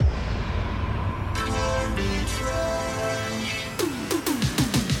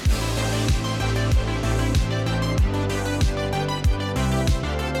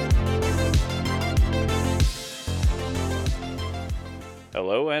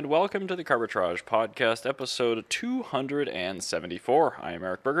Hello and welcome to the Carbitrage Podcast, episode 274. I am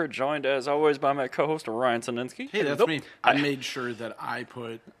Eric Berger, joined as always by my co-host Ryan Soninsky. Hey, that's me. I made sure that I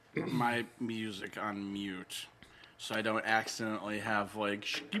put my music on mute so I don't accidentally have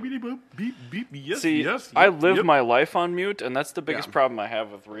like beep beep beep. Yes, See, yes. I yep, live yep. my life on mute, and that's the biggest Yeah. problem I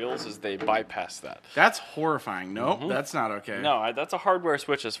have with Reels is they bypass that. That's horrifying. Nope, that's not okay. No, that's a hardware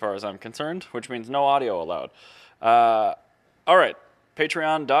switch as far as I'm concerned, which means no audio allowed. All right,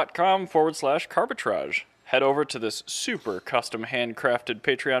 patreon.com/Carbitrage. Head over to this super custom handcrafted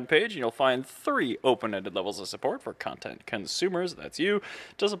Patreon page, and you'll find 3 open-ended levels of support for content consumers, that's you,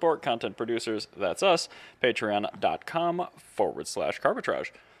 to support content producers, that's us,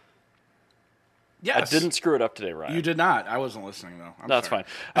 patreon.com/Carbitrage. Yes. I didn't screw it up today, Ryan. You did not. I wasn't listening though. That's sorry.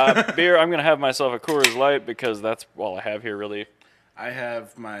 fine. Beer, I'm going to have myself a Coors Light because that's all I have here, really. I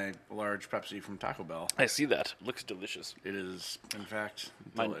have my large Pepsi from Taco Bell. I see that. Looks delicious. It is, in fact,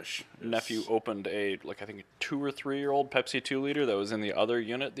 My delish. nephew opened I think a 2 or 3 year old Pepsi 2 liter that was in the other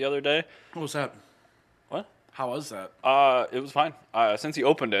unit the other day. What was that? What? How was that? It was fine. Since he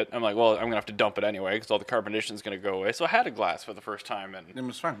opened it, I'm like, well, I'm going to have to dump it anyway because all the carbonation's going to go away. So I had a glass for the first time in It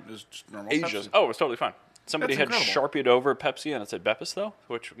was fine. It was just normal ages. Pepsi. Oh, it was totally fine. Somebody That's had incredible. Sharpied over Pepsi and it said Beppis, though,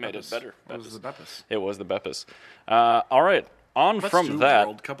 which made it Beppis. better. What was the Beppis? It was the Beppis. All right. Let's From do that,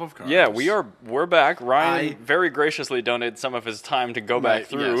 World Cup of Carbs. yeah, we're back. Ryan very graciously donated some of his time to go back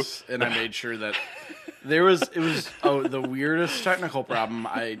through. Yes, and I made sure that it was the weirdest technical problem.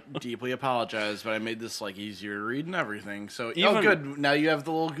 I deeply apologize, but I made this like easier to read and everything. So good. Now you have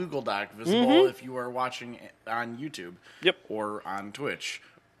the little Google Doc visible if you are watching on YouTube. Yep. Or on Twitch.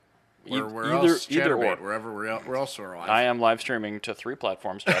 E- Or where either- else? either Chatterbait, or. wherever we're also alive. I am live streaming to 3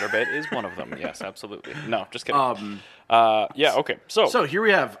 platforms. Chatterbait is one of them. Yes, absolutely. No, just kidding. Yeah, okay. So here we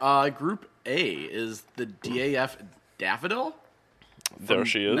have Group A is the DAF Daffodil. There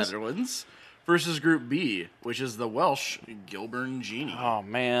she is. Netherlands versus Group B, which is the Welsh Gilburn Genie. Oh,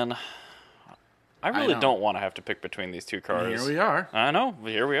 man. I really know. don't want to have to pick between these 2 cars. Here we are. I know.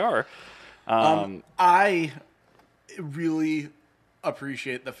 Here we are. I really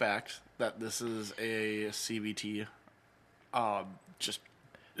appreciate the fact that this is a CVT.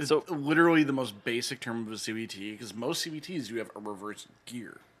 So- Literally the most basic term of a CVT, because most CVTs you have a reverse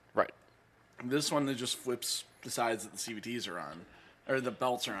gear. Right. This one that just flips the sides that the CVTs are on, or the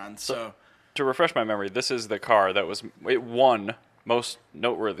belts are on. So To refresh my memory, this is the car that it won most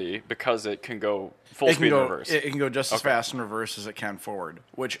noteworthy because it can go full it speed can go, reverse. It can go just as fast in reverse as it can forward,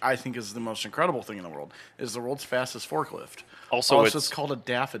 which I think is the most incredible thing in the world. Is the world's fastest forklift. Also, it's it's called a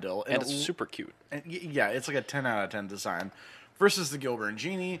Daffodil, and it's super cute. yeah, it's like a 10 out of 10 design. Versus the Gilburn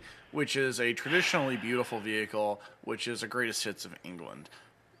Genie, which is a traditionally beautiful vehicle, which is a greatest hits of England.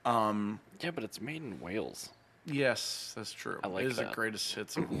 Yeah, but it's made in Wales. Yes, that's true. I like it is that. the greatest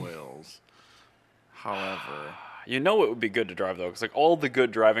hits of Wales. However, You know it would be good to drive, though, because like, all the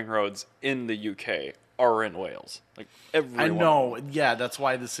good driving roads in the UK are in Wales. Like, every I one know, of them. yeah, that's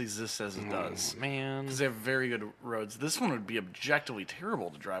why this exists as it does. Man. Because they have very good roads. This one would be objectively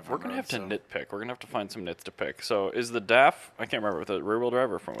terrible to drive on We're going to have to roads, nitpick. We're going to have to find some nits to pick. So is the DAF, I can't remember, with it rear-wheel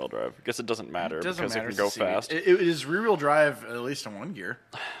drive or front-wheel drive? I guess it doesn't matter It doesn't because matter. it can It's go a CV. fast. It is rear-wheel drive, at least in one gear.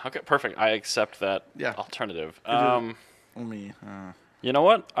 Okay, perfect. I accept that Yeah. alternative. Let me... You know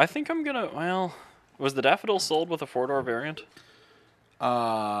what? I think I'm going to, was the Daffodil sold with a 4-door variant?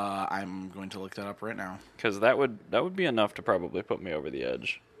 I'm going to look that up right now. Because that would be enough to probably put me over the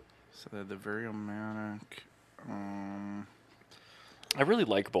edge. So the Variomatic... I really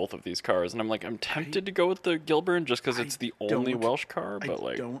like both of these cars, and I'm tempted to go with the Gilburn just because it's the only Welsh car, but I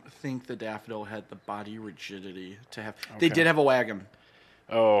like, don't think the Daffodil had the body rigidity to have... They did have a wagon.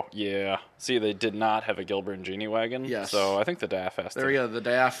 oh yeah. See, they did not have a Gilburn Genie wagon, Yes. so I think the DAF has There to. we go. The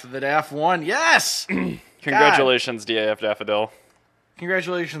DAF won. Yes! Congratulations, DAF Daffodil.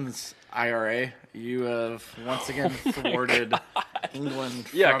 Congratulations, IRA. You have once again thwarted England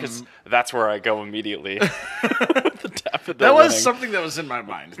Yeah, from... because that's where I go immediately. The Daffodil That was winning. something that was in my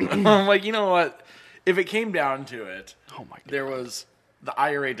mind. I'm like, you know what? If it came down to it, Oh my god. there was... The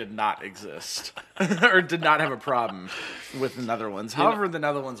IRA did not exist. or did not have a problem with the Netherlands. However, the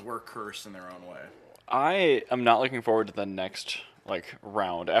Netherlands were cursed in their own way. I am not looking forward to the next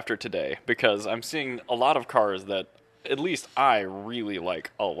round after today because I'm seeing a lot of cars that at least I really like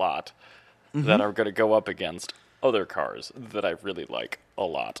a lot that are going to go up against other cars that I really like a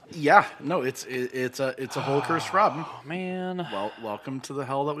lot. Yeah, no, it's a whole cursed problem. Oh man. Well, welcome to the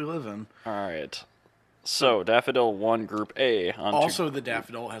hell that we live in. All right. So Daffodil won Group A on Also, the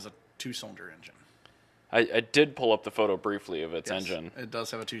Daffodil has a 2-cylinder engine. I did pull up the photo briefly of its Yes, engine. It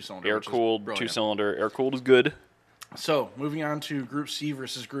does have a 2-cylinder. Air which is cooled, brilliant. 2-cylinder. Air cooled is good. So, moving on to Group C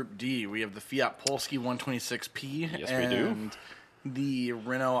versus Group D, we have the Fiat Polski 126P Yes, we do. and the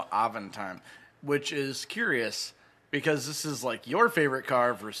Renault Aventime, which is curious because this is like your favorite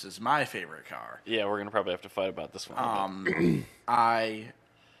car versus my favorite car. Yeah, we're gonna probably have to fight about this one. I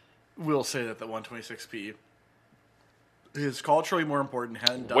will say that the 126P is culturally more important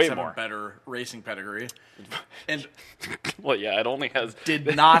and does Way have more. a better racing pedigree, and Well, yeah, it only has.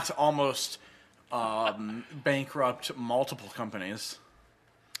 did not almost bankrupt multiple companies.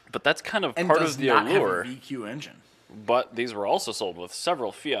 But that's kind of And part does of the not allure. have a VQ engine. But these were also sold with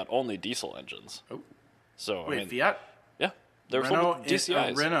several Fiat-only diesel engines. Oh. So Wait, I mean, Fiat? yeah, they were sold Renault, with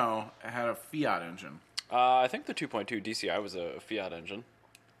DCIs. Renault had a Fiat engine. I think the 2.2 DCI was a Fiat engine.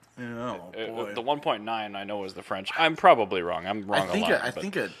 Oh, boy. The 1.9 I know is the French. I'm probably wrong. I'm wrong a lot. I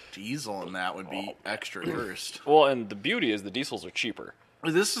think a diesel in that would be extra cursed. Well, and the beauty is the diesels are cheaper.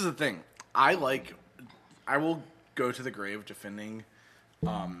 This is the thing. I will go to the grave defending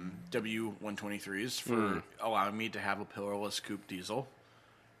W123s for allowing me to have a pillarless coupe diesel.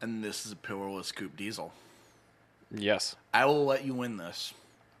 And this is a pillarless coupe diesel. Yes. I will let you win this.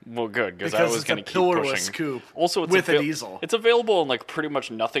 Well, good, because I Because was it's a going to keep pillarless pushing. coupe Also, it's with a diesel. It's available in like pretty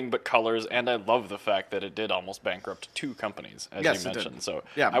much nothing but colors, and I love the fact that it did almost bankrupt 2 companies, as Yes, you it did. mentioned. So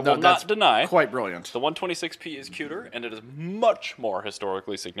Yeah, I no, will that's not deny Quite brilliant. the 126P is cuter, and it is much more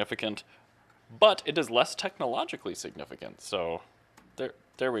historically significant, but it is less technologically significant. So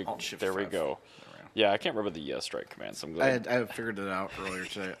there we Alt-Shift there we 5. go. Yeah, I can't remember the strike command, so I'm glad. I figured it out earlier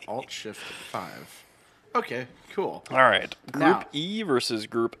today. Alt-Shift-5. Okay, cool. All right, Group Now- E versus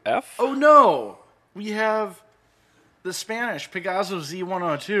Group F. Oh no! We have the Spanish Pegaso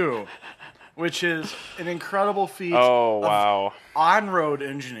Z102, which is an incredible feat Oh, of wow. on-road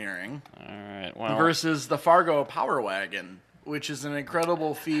engineering All right, well, versus the Fargo Power Wagon, which is an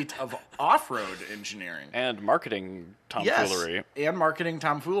incredible feat of off-road engineering. and marketing tomfoolery. Yes, and marketing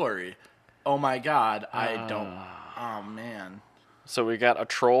tomfoolery. Oh my god, I don't... Oh man. So we got a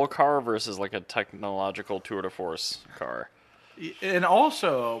troll car versus like a technological tour de force car. And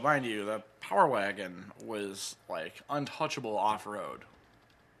also, mind you, the Power Wagon was like untouchable off-road.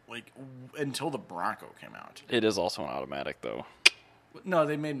 Like, until the Bronco came out. It is also an automatic, though. No,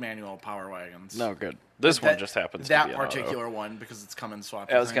 they made manual Power Wagons. No, good. This one just happens to be that an particular one because it's Cummins swap.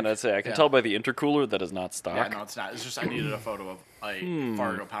 auto. I was gonna say I can tell by the intercooler that is not stock. Yeah, no, it's not. It's just I needed a photo of a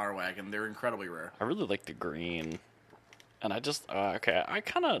Fargo Power Wagon. They're incredibly rare. I really like the green, and I just okay. I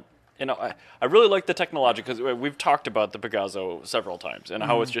kind of I really like the technology because we've talked about the Pegaso several times and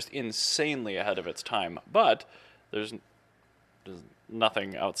how it's just insanely ahead of its time. But there's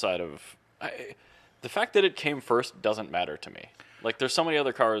nothing outside of the fact that it came first doesn't matter to me. Like there's so many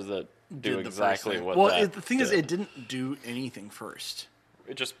other cars that do Did the exactly first thing. what. Well, that the thing is, did. it didn't do anything first.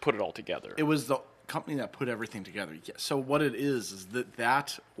 It just put it all together. It was the company that put everything together. Yeah, so what it is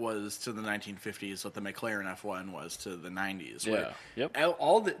that was to the 1950s what the McLaren F1 was to the 90s. Yeah. Yep.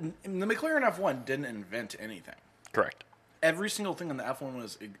 All the McLaren F1 didn't invent anything. Correct. Every single thing in the F1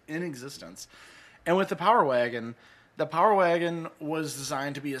 was in existence. And with the Power Wagon was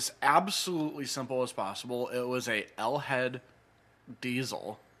designed to be as absolutely simple as possible. It was a L-head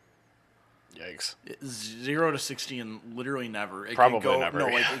diesel. Yikes. 0 to 60 in literally never. It Probably could go, never. No,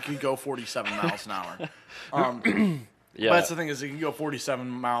 like it could go 47 miles an hour. Yeah. But that's the thing is, it can go 47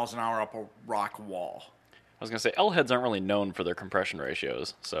 miles an hour up a rock wall. I was gonna say L heads aren't really known for their compression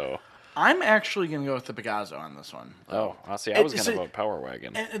ratios, so. I'm actually going to go with the Pegaso on this one. Oh, I see. I was It's gonna a- vote Power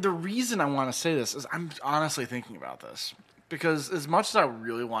Wagon. And the reason I want to say this is I'm honestly thinking about this. Because as much as I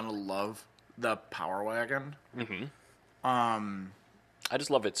really want to love the Power Wagon, I just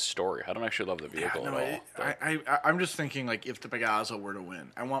love its story. I don't actually love the vehicle at all. but- I'm just thinking, like, if the Pegaso were to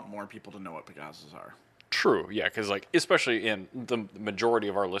win, I want more people to know what Pegasos are. True, yeah, because like especially in the majority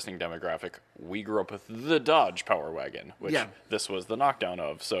of our listening demographic, we grew up with the Dodge Power Wagon, which Yeah. this was the knockdown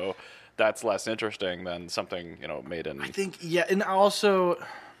of. So that's less interesting than something made in. I think, yeah, and also,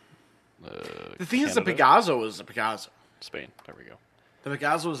 the thing is, the Canada? Pegaso is the Pegaso. Spain. There we go. The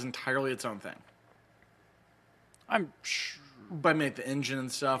Pegaso is entirely its own thing. But mate, the engine and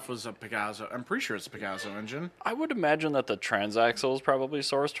stuff was a Pegaso. I'm pretty sure it's a Pegaso engine. I would imagine that the transaxle is probably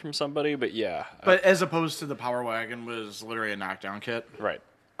sourced from somebody, but yeah, But as opposed to the Power Wagon was literally a knockdown kit. right.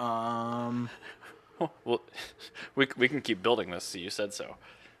 Well, we can keep building this. See, you said so.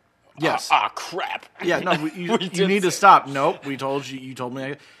 Yes. Crap. Yeah, no, you did need to say- stop. Nope, we told you. You told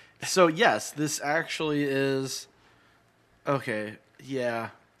me. So, yes, this actually is... Okay, yeah.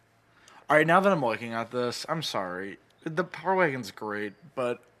 All right, now that I'm looking at this, I'm sorry. The Power Wagon's great,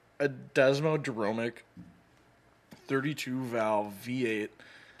 but a Desmo Dromic 32-valve V8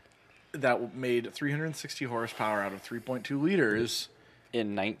 that made 360 horsepower out of 3.2 liters.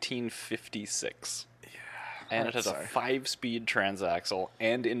 In 1956. Yeah. And it has a 5-speed transaxle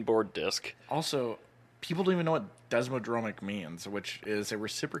and inboard disc. Also, people don't even know what desmodromic means, which is a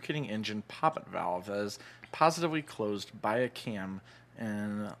reciprocating engine poppet valve that is positively closed by a cam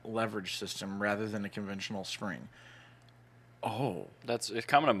and leverage system rather than a conventional spring. Oh. It's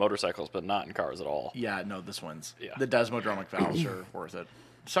common in motorcycles, but not in cars at all. Yeah, no, this wins. Yeah. The desmodromic valves are worth it.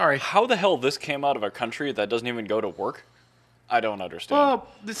 Sorry. How the hell this came out of a country that doesn't even go to work? I don't understand. Well,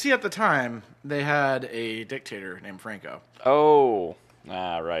 see, at the time, they had a dictator named Franco. Oh.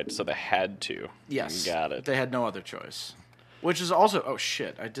 Right. So they had to. Yes. Got it. They had no other choice. Which is also... Oh,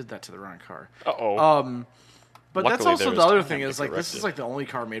 shit. I did that to the wrong car. Uh-oh. But Luckily, that's also there the was other time thing to is, like, this correct is, it. like, the only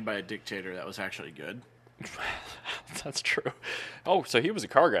car made by a dictator that was actually good. That's true. Oh, so he was a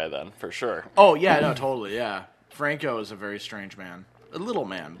car guy then, for sure. Oh, yeah, no, totally, yeah. Franco is a very strange man. A little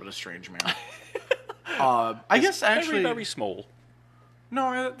man, but a strange man. I guess, actually... Very small.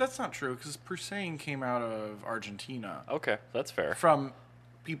 No, that's not true, because Persain came out of Argentina. Okay, that's fair. From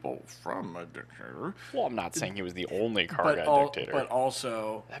people from a dictator. Well, I'm not saying he was the only car guy dictator. But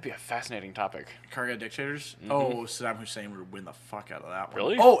also... That'd be a fascinating topic. Car guy dictators? Oh, Saddam Hussein would win the fuck out of that one.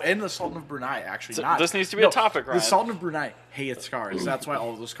 Really? Oh, and the Sultan of Brunei, actually. So not. this needs to be a topic, Ryan. The Sultan of Brunei hates cars. That's why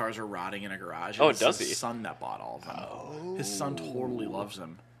all of those cars are rotting in a garage. Oh, It's does his he? son that bought all of them. Oh. His son totally loves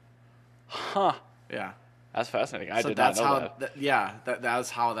them. Huh. Yeah. That's fascinating. I So did not that's know how, that. that's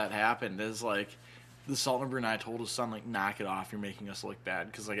how that happened. Is like the Sultan of Brunei told his son, like, knock it off. You're making us look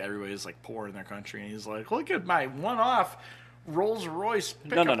bad because like everybody's like poor in their country, and he's like, look at my one-off Rolls Royce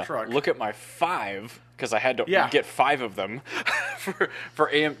pickup truck. Look at my 5, because I had to Yeah. get 5 of them for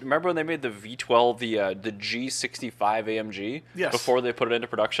AM. Remember when they made the V12, the G65 AMG? Yes. Before they put it into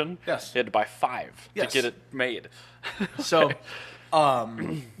production? Yes. They had to buy 5 Yes. to get it made. So,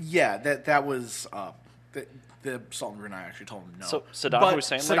 yeah, that was the Sultan of Brunei actually told him no. So Saddam But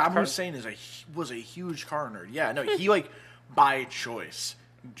Hussein liked Saddam cars? Hussein was a huge car nerd. Yeah, no, he like by choice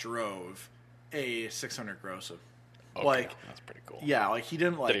drove a 600 Grossa. Okay, Like, that's pretty cool. yeah, like he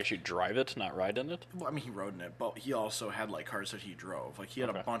didn't like. Did he actually drive it, not ride in it? Well, I mean, he rode in it, but he also had like cars that he drove. Like he had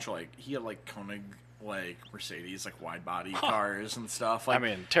Okay. a bunch of like Koenig, like Mercedes, like wide body cars and stuff. Like, I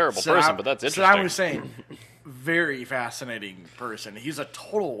mean, terrible person, but that's interesting. Saddam Hussein, very fascinating person. He's a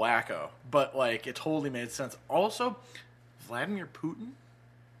total wacko, but like it totally made sense. Also, Vladimir Putin.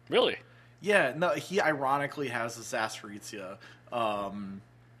 Really? Yeah, no, he ironically has the Zaporizhzhia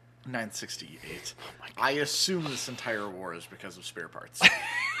 968. I assume this entire war is because of spare parts.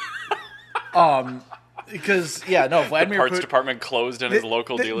 Because yeah, no, The Vladimir parts Putin. department closed in his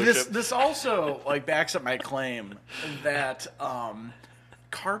local dealership. This also like backs up my claim that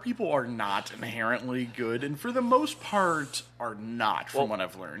car people are not inherently good, and for the most part are not, from what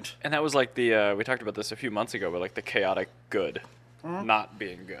I've learned. And that was like the we talked about this a few months ago, but like the chaotic good not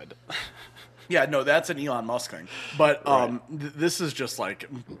being good. Yeah, no, that's an Elon Musk thing. But this is just like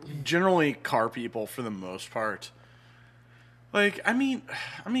generally car people for the most part. Like I mean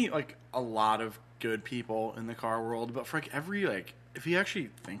like a lot of good people in the car world, but for like every like if you actually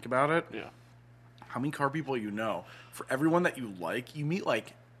think about it, Yeah. how many car people you know, for everyone that you like, you meet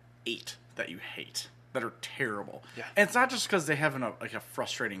like 8 that you hate that are terrible. Yeah. And it's not just because they have a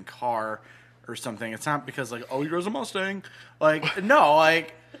frustrating car or something. It's not because like, oh, yours a Mustang. Like no,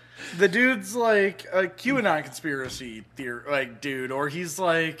 like the dude's like a QAnon conspiracy theory, like dude, or he's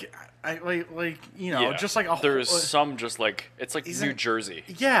like you know, Yeah. just like a there's whole, some just like it's like New Jersey.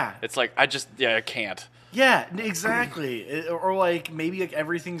 yeah. It's like I can't. Yeah, exactly. Or like maybe like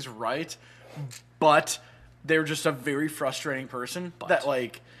everything's right, but they're just a very frustrating person that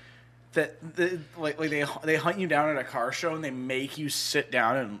like they hunt you down at a car show and they make you sit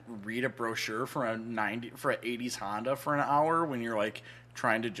down and read a brochure for an 80s Honda for an hour when you're like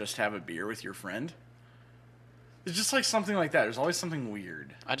trying to just have a beer with your friend. It's just like something like that. There's always something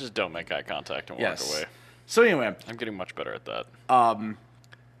weird. I just don't make eye contact and Yes. walk away. So anyway, I'm getting much better at that.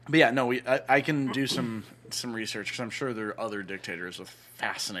 but yeah, no, I can do some research because I'm sure there are other dictators with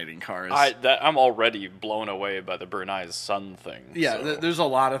fascinating cars. I'm already blown away by the Brunei's son thing. Yeah, so. there's a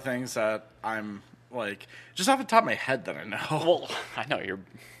lot of things that I'm like just off the top of my head that I know. Well, I know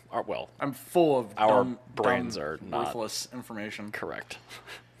I'm full of Our dumb, brains dumb, are not- worthless information. correct.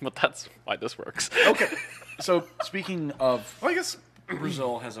 But that's why this works. Okay, so speaking of, well, I guess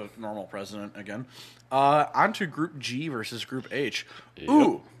Brazil has a normal president again. On to Group G versus Group H.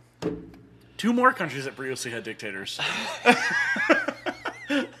 Ooh, 2 more countries that previously had dictators.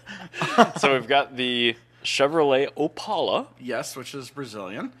 So we've got the Chevrolet Opala, Yes, which is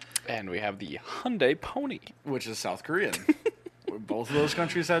Brazilian, and we have the Hyundai Pony. which is South Korean. both of those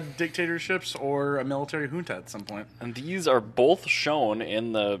countries had dictatorships or a military junta at some point. And these are both shown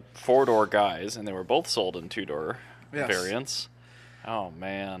in the 4-door guys, and they were both sold in 2-door variants. Oh,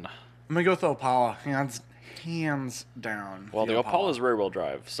 man. I'm going to go with the Opala, hands down. Well, the Opala is rear-wheel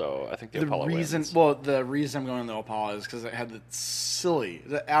drive, so I think the Opala wins. Well, the reason I'm going with the Opala is because it had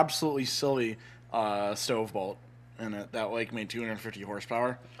the absolutely silly stove bolt in it that like made 250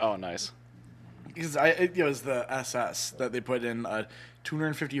 horsepower. Oh, nice. Because it was the SS that they put in a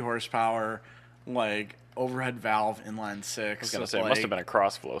 250 horsepower, like overhead valve inline six. I was gonna say it must have been a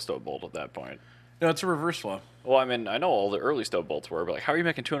cross flow stove bolt at that point. No, it's a reverse flow. Well, I mean, I know all the early stove bolts were, but like, how are you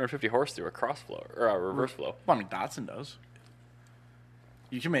making 250 horse through a cross flow or a reverse flow? Well, I mean, Datsun does.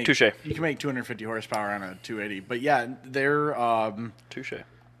 You can make Touche. You can make 250 horsepower on a 280, but yeah, they're Touche.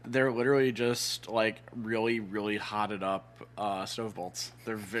 They're literally just like really, really hotted up stove bolts.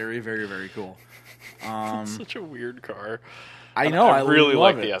 They're very, very, very cool. It's such a weird car. I know. I really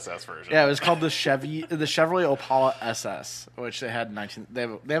like it. the SS version. Yeah, it was called the Chevrolet Opala SS, which they had in 19.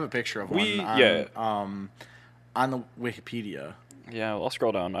 They have a picture of one on the Wikipedia. Yeah, well, I'll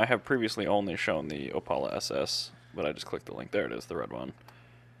scroll down. I have previously only shown the Opala SS, but I just clicked the link. There it is, the red one.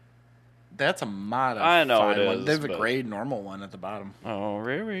 That's a modified I know it one. is. They have a gray normal one at the bottom. Oh,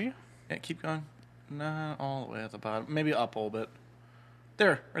 really? Yeah, keep going. Not all the way at the bottom. Maybe up a little bit.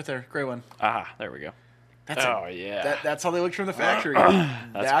 There, right there, gray one. Ah, there we go. Yeah. That's how they look from the factory.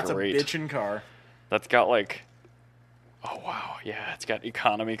 That's great. A bitchin' car. That's got like, oh wow, yeah, it's got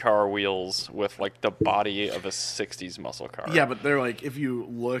economy car wheels with like the body of a 60s muscle car. Yeah, but they're like, if you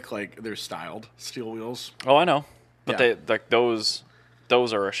look, like they're styled steel wheels. Oh, I know, but Yeah. they like those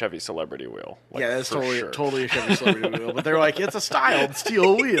are a Chevy Celebrity wheel. Like, Yeah, that's for sure. totally a Chevy Celebrity wheel. But they're like, it's a styled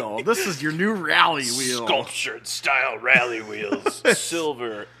steel wheel. This is your new rally wheel. Sculptured style rally wheels,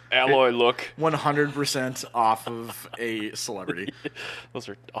 silver alloy look. 100% off of a Celebrity. Those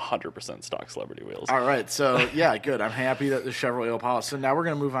are 100% stock Celebrity wheels. All right, so yeah, good. I'm happy that the Chevrolet Opala. So now we're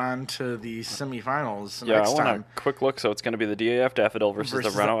going to move on to the semifinals Yeah, next I want time. a quick look. So it's going to be the DAF Daffodil versus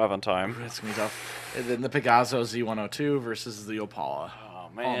the Renault Aventime. It's going to be tough. And then the Pegaso Z102 versus the Opala. Oh,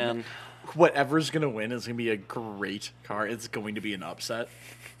 man. Whatever's going to win is going to be a great car. It's going to be an upset.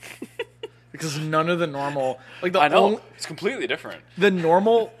 Because none of the normal... like the I know. It's completely different. The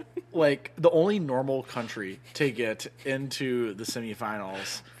normal... like, the only normal country to get into the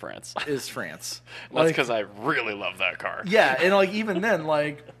semifinals... France. ...is France. That's because I really love that car. Yeah, and, like, even then,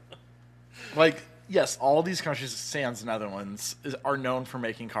 like, yes, all these countries, sans Netherlands, are known for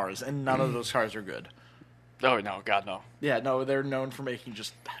making cars, and none of those cars are good. Oh, no. God, no. Yeah, no, they're known for making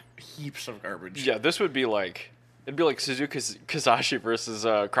just heaps of garbage. Yeah, this would be like... It'd be like Suzuki Kizashi versus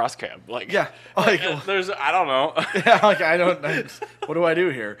Cross Cab. Like, Yeah, like... there's... I don't know. yeah, like, what do I do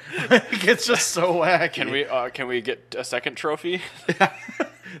here? It's just so wacky. Can we get a second trophy?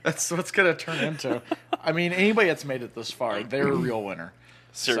 That's what's going to turn into. I mean, anybody that's made it this far, they're a real winner.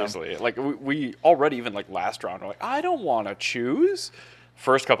 Seriously. Like, we already, even like last round, we're like, I don't want to choose.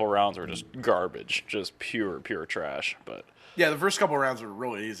 First couple rounds were just garbage. Just pure trash. But... Yeah, the first couple of rounds were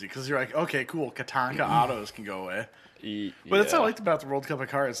really easy because you're like, okay, cool, Katanka autos can go away. But that's what I liked about the World Cup of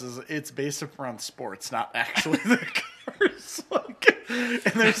Cars is it's based around sports, not actually the cars. Like,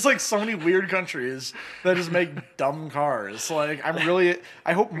 and there's like so many weird countries that just make dumb cars. Like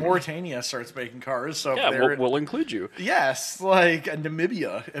I hope Mauritania starts making cars. So yeah, we'll include you. Yes, like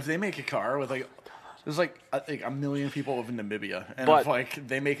Namibia, if they make a car with like. There's like I think 1 million people live in Namibia, and if like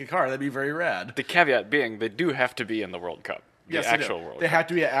they make a car, that'd be very rad. The caveat being, they do have to be in the World Cup. Yes, they have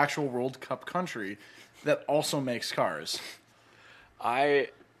to be an actual World Cup country that also makes cars. I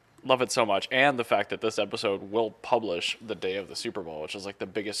love it so much, and the fact that this episode will publish the day of the Super Bowl, which is like the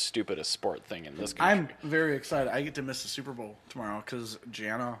biggest, stupidest sport thing in this country. I'm very excited. I get to miss the Super Bowl tomorrow because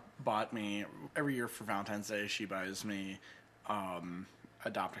Jana bought me every year for Valentine's Day. She buys me.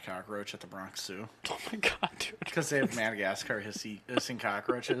 Adopt a cockroach at the Bronx Zoo. Oh my god, dude. Because they have Madagascar hissing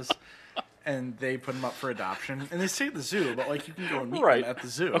cockroaches. And they put them up for adoption. And they stay at the zoo, but like you can go and meet them at the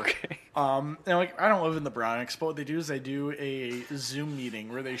zoo. Okay. And like I don't live in the Bronx, but what they do is they do a Zoom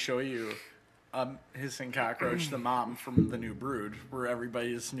meeting where they show you hissing cockroach, the mom from the new Brood, where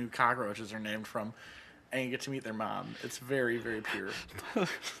everybody's new cockroaches are named from. And you get to meet their mom. It's very, very pure.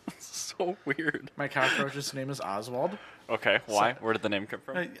 That's so weird. My cockroach's name is Oswald. Okay, why? Where did the name come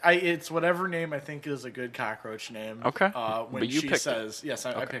from? It's whatever name I think is a good cockroach name. Okay. When she says, it. Yes,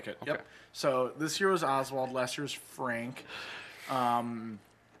 I pick it. Okay. Yep. So this year was Oswald. Last year was Frank. And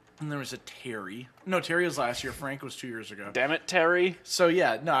there was a Terry. No, Terry was last year. Frank was 2 years ago. Damn it, Terry. So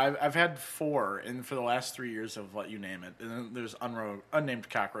yeah, no, I've had 4, and for the last 3 years I've let you name it. And then there's unnamed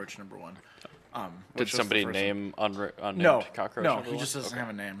cockroach number 1. Did somebody name unnamed no, cockroach? No, he just doesn't have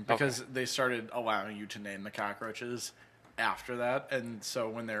a name because Okay. they started allowing you to name the cockroaches after that, and so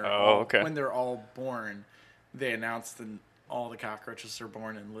when they're when they're all born, they announce all the cockroaches are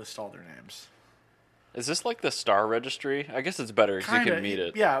born and list all their names. Is this like the Star Registry? I guess it's better because you can meet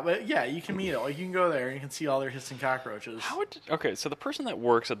it. Yeah, but yeah, you can meet it. Like you can go there and you can see all their hissing cockroaches. Okay, so the person that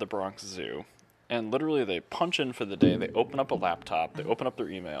works at the Bronx Zoo, and literally they punch in for the day, they open up a laptop, they open up their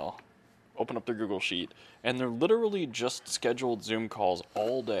email, open up their Google Sheet, and they're literally just scheduled Zoom calls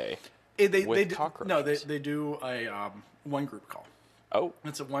all day with cockroaches. No, they do a one group call. Oh.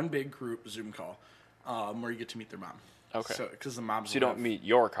 It's a one big group Zoom call where you get to meet their mom. Okay. So, because the moms. So you don't meet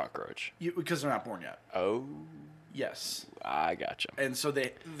your cockroach. Because they're not born yet. Oh. Yes. I gotcha. And so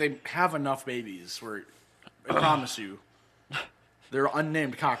they have enough babies where, I promise you, they're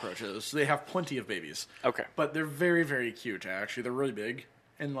unnamed cockroaches. They have plenty of babies. Okay. But they're very, very cute, actually. They're really big.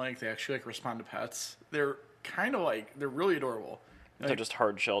 And, like, they actually, like, respond to pets. They're kind of, like, they're really adorable. Like, They're just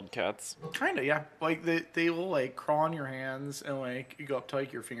hard-shelled cats. Kind of, yeah. Like, they will, like, crawl on your hands and, like, you go up to,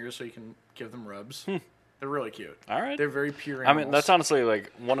 like, your fingers so you can give them rubs. They're really cute. All right. They're very pure animals. animals. I mean, that's honestly,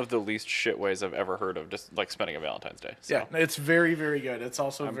 like, one of the least shit ways I've ever heard of just, like, spending a Valentine's Day. So. Yeah, it's very, very good. It's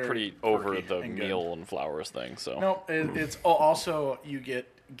also I'm very pretty over quirky the and good. meal and flowers thing, so. No, it's also you get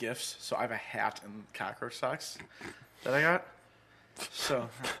gifts. So I have a hat and cockroach socks that I got. So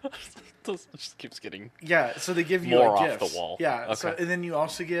This just keeps getting yeah, so they give you more like off gifts. the wall. Yeah, Okay. so and then you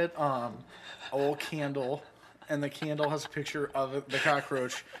also get a little candle, and the candle has a picture of the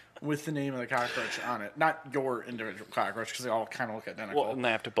cockroach with the name of the cockroach on it. Not your individual cockroach because they all kind of look identical. Well, and they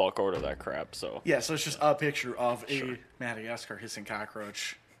have to bulk order that crap, so. Yeah, so it's just a picture of a Madagascar hissing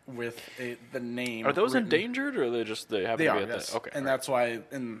cockroach with the name. Are those written. endangered, or they happen They to are, be at yes. the... Okay. And right. that's why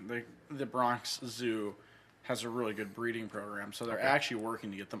in the Bronx Zoo has a really good breeding program. So they're actually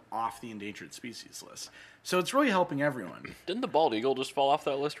working to get them off the endangered species list. So it's really helping everyone. Didn't the bald eagle just fall off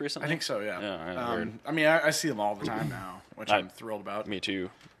that list recently? I think so, yeah. Yeah, weird. I mean, I see them all the time now, which I'm thrilled about. Me too.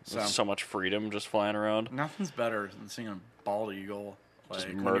 So- There's so much freedom just flying around. Nothing's better than seeing a bald eagle. Just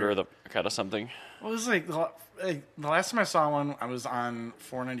Like, murder the cut of something. Well, it was like the last time I saw one, I was on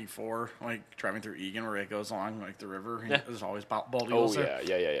 494, like driving through Egan, where it goes along like the river. And Yeah. There's always bald Oh, eagles there.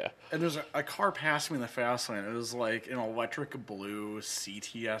 yeah. And there's a car passing me in the fast lane. It was like an electric blue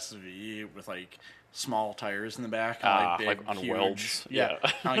CTSV with like small tires in the back, and, like big, like on huge, welds. yeah,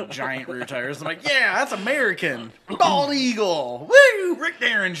 Yeah. like giant rear tires. I'm like, yeah, that's American bald eagle. Woo, Rick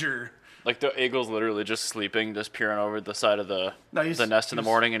Derringer. Like the eagle's literally just sleeping, just peering over the side of the No, the nest in the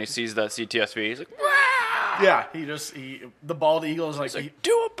morning, and he sees that CTSV. He's like, "Wah!" Yeah, the bald eagle is like, He's like,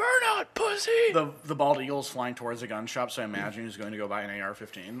 do a burnout, pussy. the bald eagle is flying towards a gun shop, so I imagine he's going to go buy an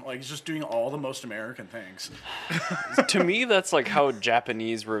AR-15. Like he's just doing all the most American things. To me, that's like how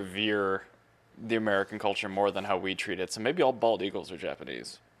Japanese revere the American culture more than how we treat it. So maybe all bald eagles are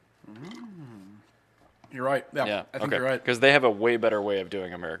Japanese. You're right. Yeah, Yeah, I think okay. you're right. Because they have a way better way of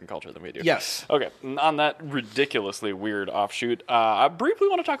doing American culture than we do. Yes. Okay, on that ridiculously weird offshoot, I briefly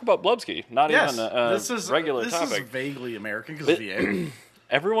want to talk about Blubsky. Not Yes, even a this is regular this topic. is vaguely American because VA.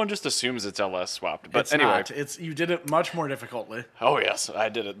 Everyone just assumes it's LS swapped. But It's anyway. not. It's you did it much more difficultly. Oh, yes, I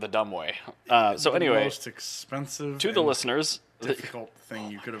did it the dumb way. So The anyway, most expensive to the and listeners, difficult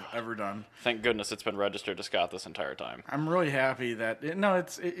thing you could have ever done. thank goodness it's been registered to Scott this entire time. I'm really happy that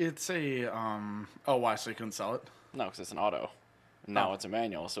it's a oh why so you couldn't sell it? No, because it's an auto. Now Oh. it's a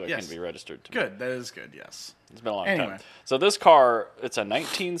manual, so it Yes. can be registered to me. Good, that is good. Yes. It's been a long Anyway. time. So this car, it's a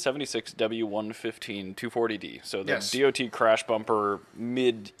 1976 W115 240D. So the Yes. DOT crash bumper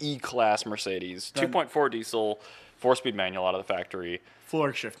mid E-class Mercedes, 2.4 diesel, 4-speed manual out of the factory.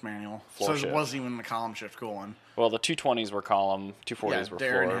 Floor shift manual. Floor so shift. it wasn't even the column shift going. Well, the 220s were column, 240s Yeah, were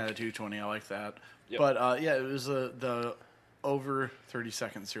Darren floor. had a 220. I like that. Yep. But yeah, it was the over 30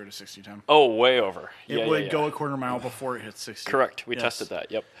 seconds 0 to 60 time. Oh, way over. It would go a quarter mile before it hits 60. Correct. We Yes. tested that.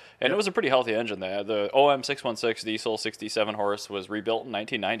 Yep. And it was a pretty healthy engine there. The OM616 diesel 67 horse was rebuilt in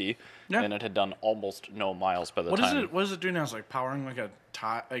 1990, Yeah. and it had done almost no miles by the What is time. it? What does it do now? It's like powering like a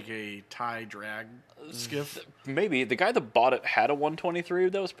tie drag skiff. Maybe the guy that bought it had a 123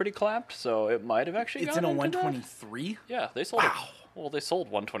 that was pretty clapped, so it might have actually. It's gone in a into that. 123. Yeah, they sold. Wow. Well, they sold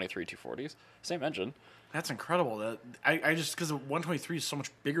 123 240s, same engine. That's incredible. That I just because the 123 is so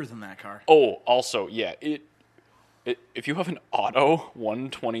much bigger than that car. Oh, also, yeah, it if you have an auto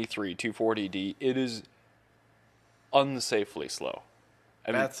 123 240D, it is unsafely slow.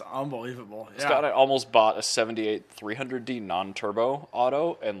 I mean, That's unbelievable. Yeah. Scott, I almost bought a 78 300D non-turbo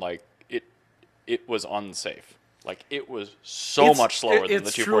auto, and like it was unsafe. Like it was so much slower than the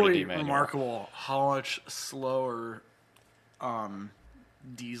 240D It's truly manual. remarkable how much slower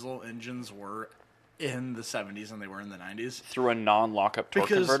diesel engines were in the 70s than they were in the 90s. Through a non-lockup torque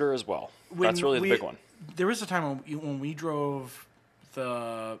converter as well. That's really the big one. There was a time when we drove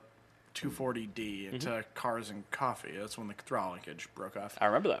the 240D into Cars and Coffee. That's when the throttle linkage broke off. I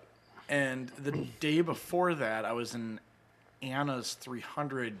remember that. And the day before that, I was in Anna's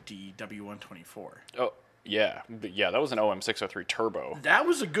 300D W124. Oh, yeah. Yeah, that was an OM603 turbo. That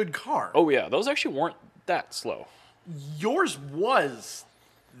was a good car. Oh, yeah. Those actually weren't that slow. Yours was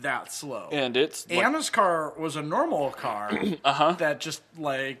that slow. And it's... Anna's car was a normal car that just,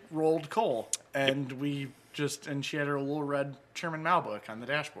 rolled coal. And and she had her little red Sherman Malbuck on the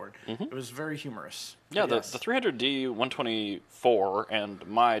dashboard. It was very humorous. Yeah, the 300D 124 and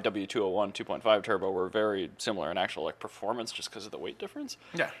my W201 2.5 turbo were very similar in actual performance just because of the weight difference.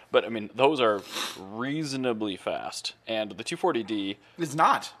 Yeah. But, I mean, those are reasonably fast. And the 240D... It's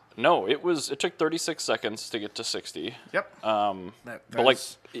not. No, it took 36 seconds to get to 60. Yep.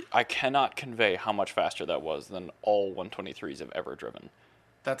 But I cannot convey how much faster that was than all 123s have ever driven.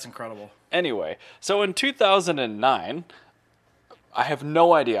 That's incredible. Anyway, so in 2009, I have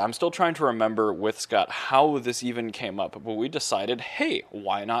no idea. I'm still trying to remember with Scott how this even came up, but we decided, hey,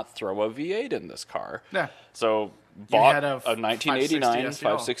 why not throw a V8 in this car? Yeah. So bought a 1989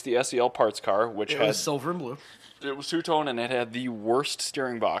 560 SEL parts car, which had silver and blue. It was two-tone, and it had the worst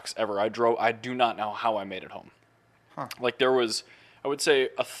steering box ever. I do not know how I made it home. Huh. There was, I would say,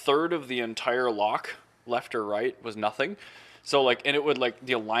 a third of the entire lock, left or right, was nothing. So, and it would,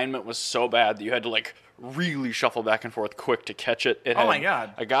 the alignment was so bad that you had to, really shuffle back and forth quick to catch it. My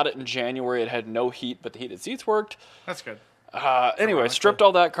God. I got it in January. It had no heat, but the heated seats worked. That's good. Anyway, stripped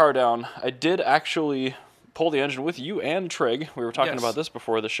all that car down. I did actually pull the engine with you and Trig. We were talking about this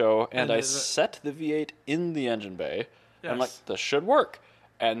before the show, and I set the V8 in the engine bay. Yes. I'm this should work.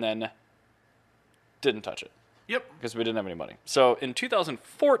 And then didn't touch it. Yep. Because we didn't have any money. So in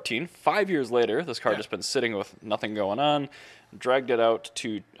 2014, 5 years later, this car just been sitting with nothing going on. Dragged it out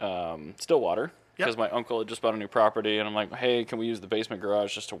to Stillwater because my uncle had just bought a new property, and I'm like, hey, can we use the basement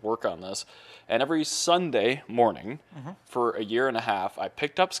garage just to work on this? And every Sunday morning for a year and a half, I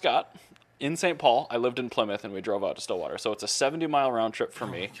picked up Scott in St. Paul. I lived in Plymouth, and we drove out to Stillwater. So it's a 70-mile round trip for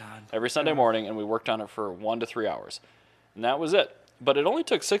me every Sunday morning, and we worked on it for 1 to 3 hours. And that was it. But it only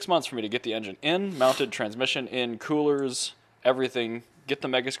took 6 months for me to get the engine in, mounted transmission in, coolers, everything, get the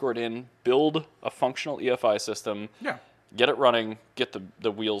Megasquirt in, build a functional EFI system, get it running, get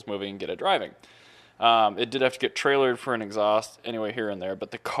the wheels moving, get it driving. It did have to get trailered for an exhaust anyway here and there,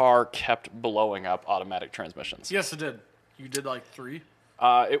 but the car kept blowing up automatic transmissions. Yes, it did. You did 3?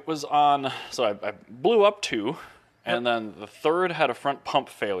 It was on, so I blew up 2, and then the third had a front pump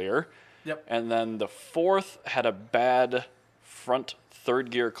failure. Yep. And then the fourth had a bad front third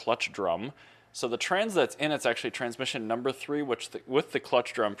gear clutch drum. So the trans that's in it's actually transmission number 3, with the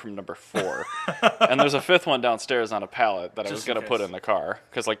clutch drum from number 4. And there's a fifth one downstairs on a pallet that I was going to put in the car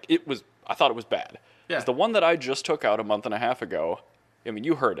because I thought it was bad. Yeah. 'Cause the one that I just took out a month and a half ago, I mean,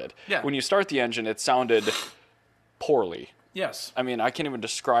 you heard it. Yeah. When you start the engine, it sounded poorly. Yes. I mean, I can't even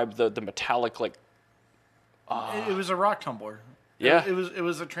describe the metallic It was a rock tumbler. Yeah. It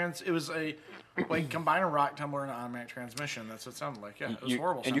was a combine a rock tumbler and an automatic transmission. That's what it sounded like. Yeah, it was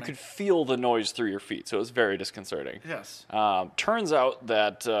horrible. And you could feel the noise through your feet, so it was very disconcerting. Yes. Turns out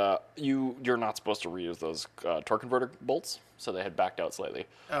that you're not supposed to reuse those torque converter bolts, so they had backed out slightly.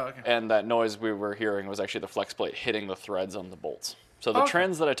 Oh, okay. And that noise we were hearing was actually the flex plate hitting the threads on the bolts. So the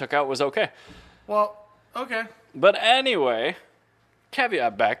trans that I took out was okay. Well, okay. But anyway,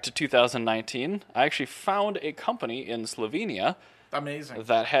 caveat back to 2019, I actually found a company in Slovenia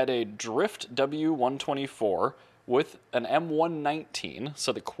that had a Drift W124 with an M119,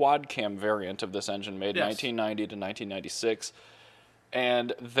 so the quad cam variant of this engine made 1990 to 1996.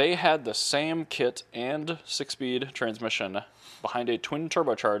 And they had the same kit and 6-speed transmission behind a twin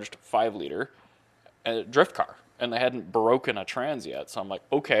turbocharged 5-liter drift car. And they hadn't broken a trans yet. So I'm like,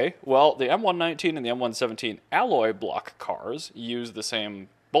 okay, well, the M119 and the M117 alloy block cars use the same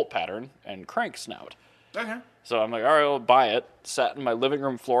bolt pattern and crank snout. Okay. So I'm like, all right, I'll buy it. Sat in my living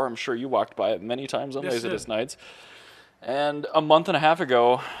room floor. I'm sure you walked by it many times on Laserdisc nights. And a month and a half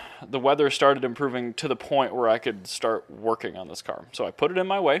ago, the weather started improving to the point where I could start working on this car. So I put it in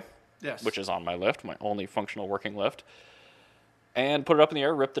my way, which is on my lift, my only functional working lift, and put it up in the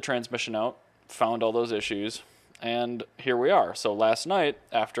air, ripped the transmission out, found all those issues, and here we are. So last night,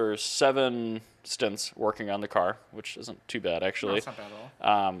 after 7 stints working on the car, which isn't too bad actually, no, it's not bad at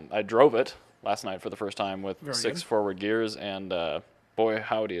all. I drove it last night for the first time with 6 forward gears, and boy,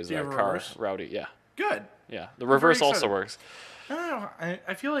 howdy is that car rowdy. Yeah. Good. Yeah, the reverse also works. I don't know.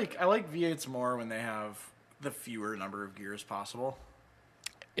 I feel like I like V8s more when they have the fewer number of gears possible.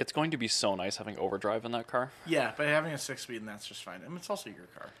 It's going to be so nice having overdrive in that car. Yeah, but having a 6-speed, and that's just fine. I mean, it's also your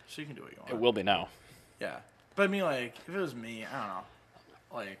car, so you can do what you want. It will be now. Yeah. But I mean, like, if it was me, I don't know.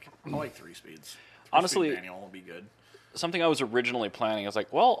 Like, I like 3 speeds. Honestly, manual will be good. Something I was originally planning, I was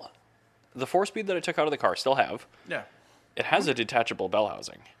like, well, the 4-speed that I took out of the car still have. Yeah. It has a detachable bell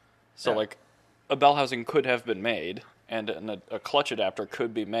housing. So, Yeah. like, a bell housing could have been made, and a clutch adapter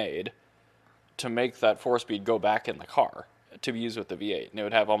could be made to make that 4-speed go back in the car to be used with the V8. And it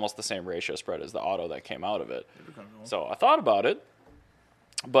would have almost the same ratio spread as the auto that came out of it. So I thought about it.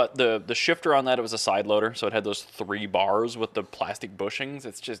 But the shifter on that, it was a side loader, so it had those 3 bars with the plastic bushings.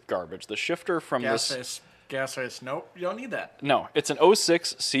 It's just garbage. The shifter from Gas ice. Nope, you don't need that. No, it's an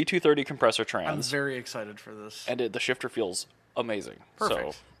 06 C230 compressor trans. I'm very excited for this. And the shifter feels amazing.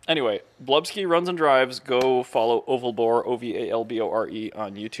 Perfect. So, anyway, Blubski Runs and Drives. Go follow Ovalbore, Ovalbore,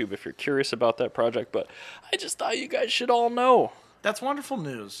 on YouTube if you're curious about that project. But I just thought you guys should all know. That's wonderful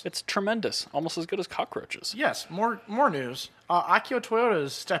news. It's tremendous. Almost as good as cockroaches. Yes, more news. Akio Toyota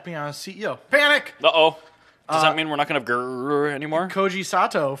is stepping on as CEO. Panic! Uh-oh. Does that mean we're not going to have grrr anymore? Koji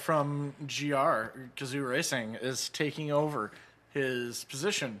Sato from Kazoo Racing, is taking over his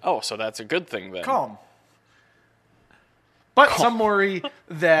position. Oh, so that's a good thing then. Calm. But some worry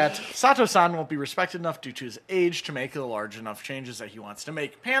that Sato-san won't be respected enough due to his age to make the large enough changes that he wants to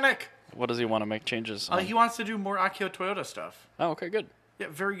make. Panic! What does he want to make changes on? He wants to do more Akio Toyota stuff. Oh, okay, good. Yeah,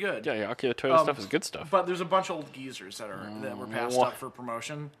 very good. Yeah, Akio Toyota stuff is good stuff. But there's a bunch of old geezers that were passed up for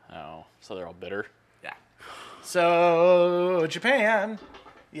promotion. Oh, so they're all bitter. Yeah. So Japan,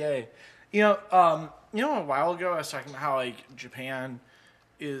 yay! You know, a while ago I was talking about how like Japan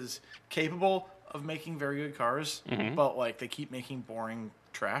is capable of making very good cars, but like they keep making boring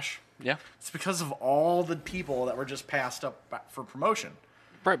trash. Yeah. It's because of all the people that were just passed up for promotion.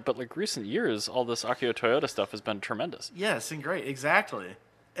 Right, but like recent years, all this Akio Toyota stuff has been tremendous. Yes, and great, exactly.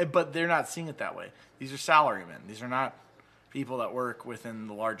 But they're not seeing it that way. These are salarymen. These are not people that work within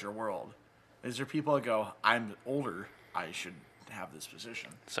the larger world. These are people that go, I'm older, I should have this position.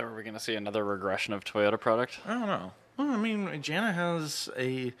 So are we going to see another regression of Toyota product? I don't know. Well, I mean, Jana has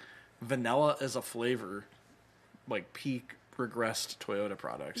a vanilla as a flavor, like peak regressed Toyota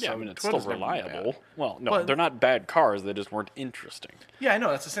product. Yeah, so I mean, it's Toyota's still never been reliable. bad. Well, no, But- they're not bad cars. They just weren't interesting. Yeah, I know.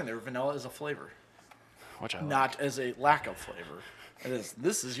 That's the thing. They're vanilla as a flavor, Which I like. not as a lack of flavor.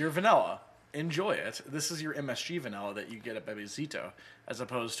 This is your vanilla. Enjoy it. This is your MSG vanilla that you get at Bebezito, as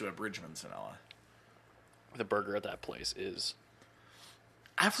opposed to a Bridgman's vanilla. The burger at that place is...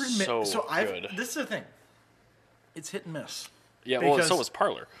 I've admit, So good. This is the thing. It's hit and miss. Yeah, well, Because- so was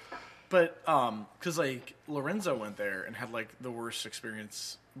Parlor. But because like Lorenzo went there and had like the worst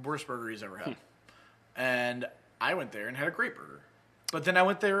burger he's ever had, and I went there and had a great burger. But then I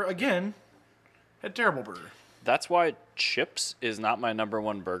went there again, had a terrible burger. That's why Chips is not my number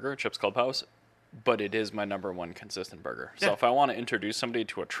one burger, Chips Clubhouse, but it is my number one consistent burger. So Yeah. if I want to introduce somebody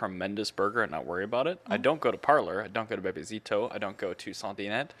to a tremendous burger and not worry about it, I don't go to Parlor, I don't go to Bebezito, I don't go to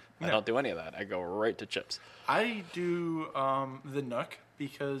Santinet, I No. don't do any of that. I go right to Chips. I do the Nook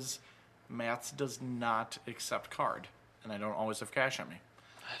because Matt's does not accept card, and I don't always have cash on me.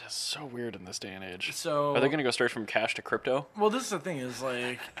 That is so weird in this day and age. So Are they going to go straight from cash to crypto? well, this is the thing is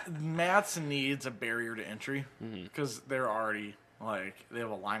like Matt's needs a barrier to entry because they're already like they have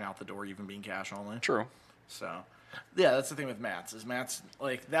a line out the door even being cash only. True. So yeah, that's the thing with Matt's is Matt's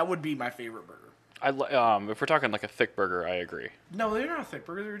like that would be my favorite burger. If we're talking like a thick burger, I agree. No, they're not a thick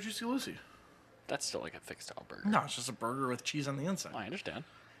burger. They're a Juicy Lucy. That's still like a thick style burger. No, it's just a burger with cheese on the inside. I understand.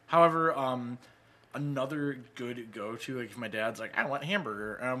 However, another good go-to, like if my dad's like, I want a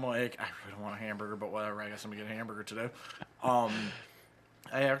hamburger, and I'm like, I really don't want a hamburger, but whatever, I guess I'm gonna get a hamburger today. I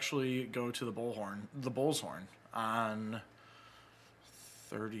actually go to the Bull's Horn on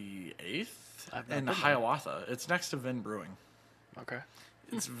 38th I've not in been there. Hiawatha. It's next to Vin Brewing. Okay.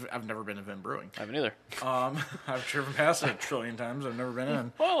 I've never been to Vin Brewing. I haven't either. I've driven past it a trillion times. I've never been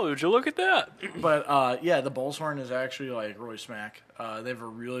in. Oh, would you look at that? But yeah, the Bull's Horn is actually like really smack. They have a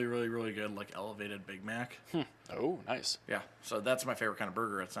really, really, really good like elevated Big Mac. Oh, nice. Yeah, so that's my favorite kind of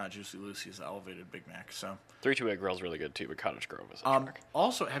burger. It's not Juicy Lucy's elevated Big Mac. So 3-2 Egg Roll is really good too, but Cottage Grove is a track.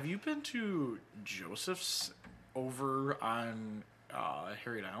 also, have you been to Joseph's over on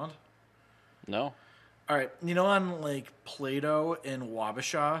Harriet Island? No. All right, you know on like Plato in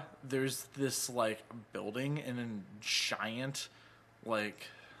Wabasha, there's this like building in a giant like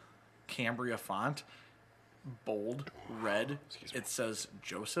Cambria font, bold red. It says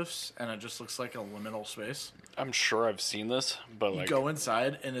Joseph's, and it just looks like a liminal space. I'm sure I've seen this, but You like, go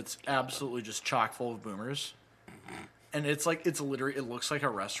inside, and it's absolutely just chock full of boomers, and it's like it looks like a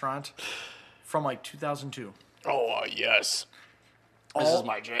restaurant from like 2002. oh yes. This is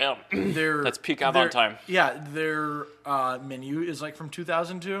my jam. Their That's peak Avon time. Yeah, their menu is like from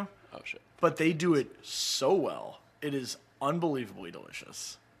 2002. Oh shit. But they do it so well. It is unbelievably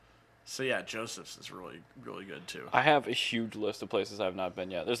delicious. So yeah, Joseph's is really, really good too. I have a huge list of places I've not been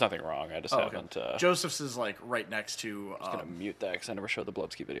yet. There's nothing wrong. I just haven't. Joseph's is like right next to. I'm gonna mute that because I never showed the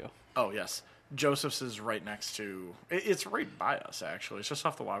Blubsky video. Oh yes, Joseph's is right next to. It's right by us actually. It's just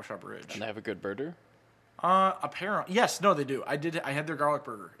off the Waukesha Bridge. And they have a good burger. Apparently, yes. No, they do. I had their garlic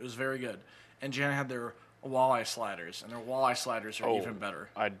burger. It was very good. And Jan had their walleye sliders, and their walleye sliders are even better.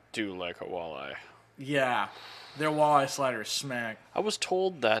 I do like a walleye. Yeah, their walleye sliders smack. I was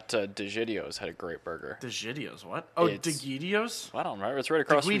told that DeGidio's had a great burger. DeGidio's what? Oh, DeGidio's? I don't remember. It's right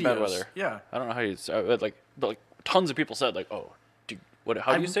across from Bedweather. Yeah. I don't know how you say it. But tons of people said, like, oh,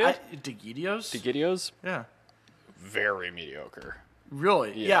 how do you say it? DeGidio's? DeGidio's? Yeah. Very mediocre.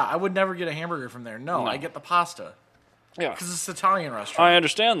 Really? Yeah, I would never get a hamburger from there. No, I get the pasta. Yeah. Because it's an Italian restaurant. I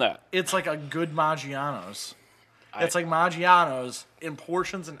understand that. It's like a good Maggiano's. It's like Maggiano's in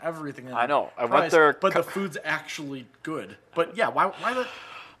portions and everything. I know. I went there. But the food's actually good. But yeah, why the...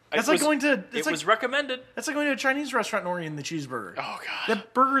 It's like going to... It was recommended. It's like going to a Chinese restaurant and ordering the cheeseburger. Oh, God.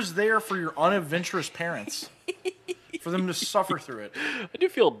 That burger's there for your unadventurous parents. For them to suffer through it. I do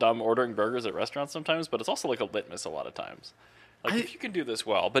feel dumb ordering burgers at restaurants sometimes, but it's also like a litmus a lot of times. Like, if you can do this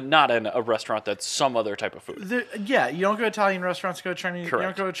well, but not in a restaurant that's some other type of food. Yeah, you don't go to Italian restaurants, go to Chinese. Correct. You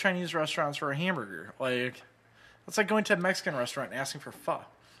don't go to Chinese restaurants for a hamburger. Like, it's like going to a Mexican restaurant and asking for pho.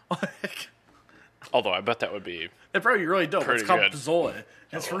 Although I bet that would be... It probably really dope. It's called pozole.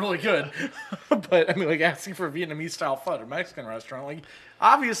 It's really good. But, I mean, like, asking for a Vietnamese-style pho at a Mexican restaurant, like,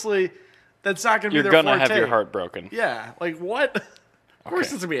 obviously, that's not going to be their forte. You're going to have your heart broken. Yeah. Like, what? Of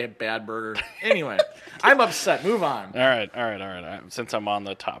course it's going to be a bad burger. Anyway, I'm upset. Move on. All right. Since I'm on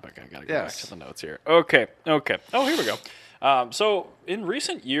the topic, I got to go back to the notes here. Okay. Oh, here we go. So in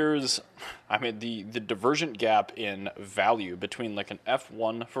recent years, I mean, the divergent gap in value between like an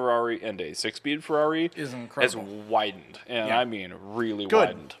F1 Ferrari and a 6-speed Ferrari is incredible. Has widened. And I mean really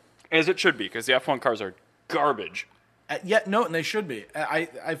widened. As it should be, because the F1 cars are garbage. And they should be.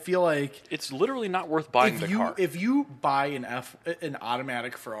 I feel like it's literally not worth buying the car. If you buy an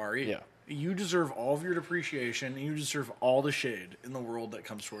automatic Ferrari, you deserve all of your depreciation, and you deserve all the shade in the world that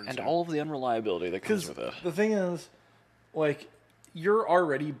comes towards you. And all of the unreliability that comes with it. The thing is, like, you're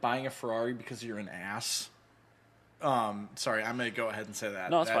already buying a Ferrari because you're an ass. Sorry, I'm going to go ahead and say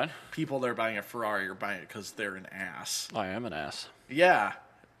that. No, that's fine. People that are buying a Ferrari are buying it because they're an ass. I am an ass. Yeah,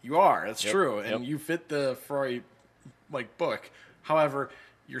 you are. That's true. And you fit the Ferrari book. However,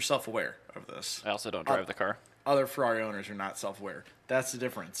 you're self-aware of this. I also don't drive the car. Other Ferrari owners are not self-aware. That's the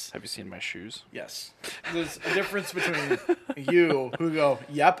difference. Have you seen my shoes? Yes. There's a difference between you who go,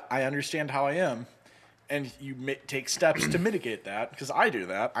 yep, I understand how I am, and you take steps to mitigate that, because I do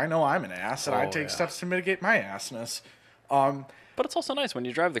that. I know I'm an ass, and I take steps to mitigate my assness. But it's also nice when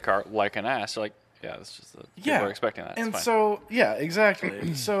you drive the car like an ass. You're like, yeah, it's just people are expecting that. And so, yeah,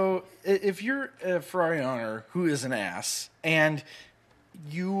 exactly. So if you're a Ferrari owner who is an ass and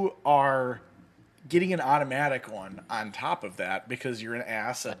you are getting an automatic one on top of that because you're an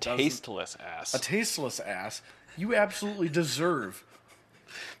ass, a tasteless ass, you absolutely deserve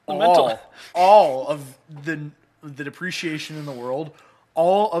all of the depreciation in the world,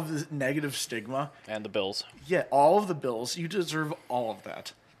 all of the negative stigma. And the bills. Yeah, all of the bills. You deserve all of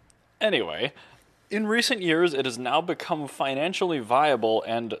that. Anyway... In recent years, it has now become financially viable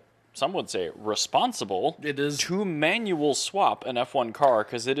and, some would say, responsible to manual swap an F1 car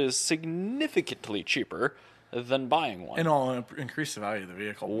because it is significantly cheaper than buying one. And it'll increase the value of the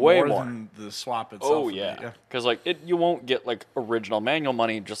vehicle way more than the swap itself. Oh, yeah. Because you won't get original manual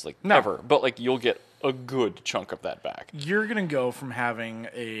money just ever, but you'll get a good chunk of that back. You're going to go from having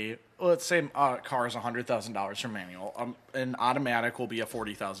let's say a car is $100,000 for manual. An automatic will be a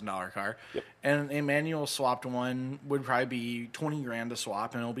 $40,000 car. Yep. And a manual swapped one would probably be $20,000 to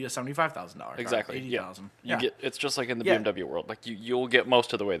swap, and it'll be a $75,000 car. Exactly. $80,000. It's just like in the BMW world. You'll get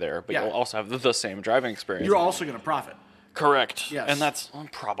most of the way there, but you'll also have the same driving experience. You're also going to profit. Correct. Yes. And that's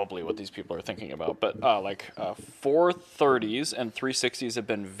probably what these people are thinking about. But 430s and 360s have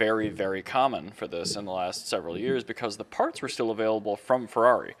been very, very common for this in the last several years because the parts were still available from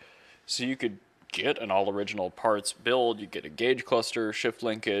Ferrari. So you could get an all-original parts build. You get a gauge cluster, shift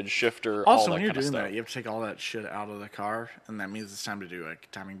linkage, shifter, all that kind of stuff. Also, when you're doing that, you have to take all that shit out of the car, and that means it's time to do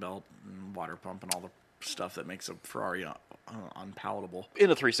timing belt and water pump and all the stuff that makes a Ferrari unpalatable. In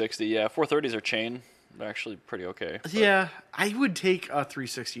a 360, yeah. 430s are chain. They're actually pretty okay. Yeah, I would take a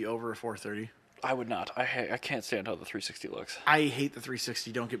 360 over a 430. I would not. I can't stand how the 360 looks. I hate the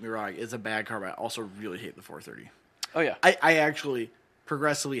 360, don't get me wrong. It's a bad car, but I also really hate the 430. Oh, yeah. I actually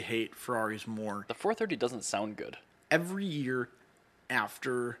progressively hate Ferraris more The 430 doesn't sound good. every year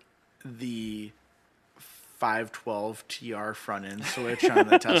after the 512 TR front end switch on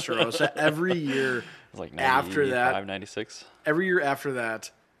the Testarossa. Every year It's like after that, 96. every year after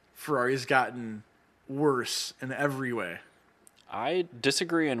that, Ferrari's gotten worse in every way. I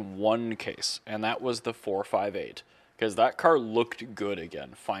disagree in one case, and that was the 458. Because that car looked good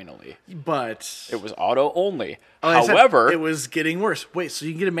again, finally. But It was auto only. I said However, it was getting worse. Wait, so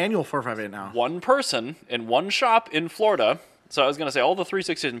you can get a manual 458 now? one person in one shop in Florida. So I was going to say all the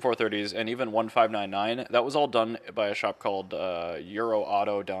 360s and 430s and even 1599, that was all done by a shop called Euro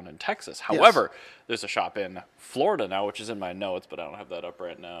Auto down in Texas. However, there's a shop in Florida now, which is in my notes, but I don't have that up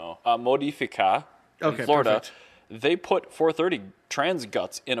right now. Modifica in Florida. Perfect. They put 430 trans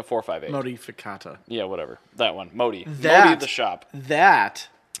guts in a 458. Modificata. Yeah, whatever. That one. Modi. That- Modi the shop. That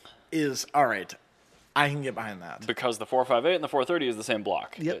is all right. I can get behind that. Because the 458 and the 430 is the same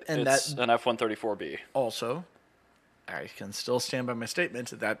block. Yep, and it's that- an F134B. Also, I can still stand by my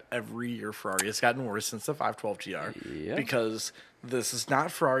statement that every year Ferrari has gotten worse since the 512 TR. Yep. Because this is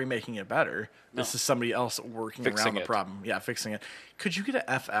not Ferrari making it better. This is somebody else working Fixing around the it. problem. Yeah, fixing it. Could you get a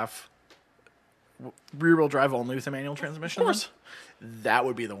FF rear-wheel drive only with a manual transmission? Of course. That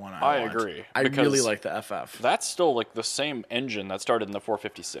would be the one I want. agree, I because really like the FF. That's still like the same engine that started in the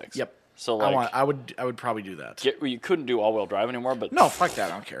 456. Yep. So like, I would probably do that. you couldn't do all-wheel drive anymore, but No, fuck that.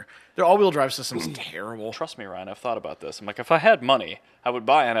 I don't care. Their all-wheel drive system's terrible. trust me, Ryan, I've thought about this. I'm like, if I had money, I would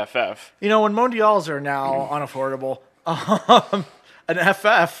buy an FF. You know, when Mondials are now unaffordable, an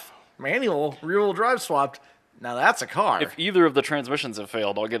FF manual rear-wheel drive swapped. Now that's a car, If either of the transmissions have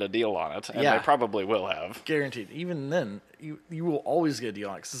failed, I'll get a deal on it, and Yeah. they probably will have. guaranteed. Even then, you will always get a deal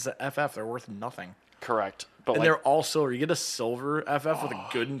on it because it's an FF. They're worth nothing, Correct. But and like, they're all silver. You get a silver FF with a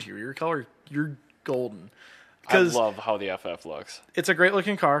good interior color, you're golden. I Because love how the FF looks. it's a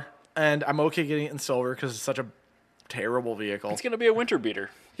great-looking car, and I'm okay getting it in silver because it's such a terrible vehicle. It's going to be a winter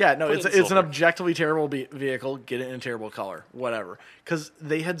beater. Yeah, no, Put it's it in an silver. objectively terrible vehicle. Get it in a terrible color, whatever. Because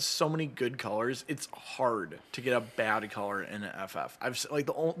they had so many good colors, it's hard to get a bad color in an FF. Like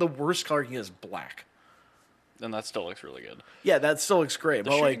the worst color you can get is black. And that still looks really good. Yeah, that still looks great,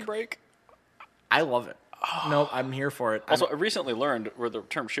 The but shooting like brake. I love it. No, I'm here for it. Also, I recently learned where the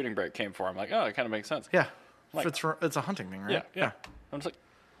term shooting brake came from. I'm like, oh, it kind of makes sense. Yeah, Like- it's a hunting thing, right? Yeah, yeah. I'm just like,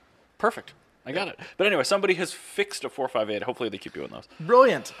 perfect. I got it. But anyway, somebody has fixed a 458. Hopefully they keep doing those.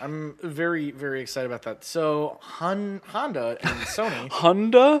 Brilliant. I'm very, very excited about that. So Honda and Sony.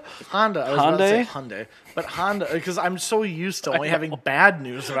 Honda? Honda. I was about to say Hyundai. But Honda, because I'm so used to only having bad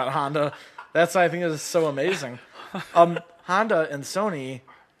news about Honda. That's why I think is so amazing. Honda and Sony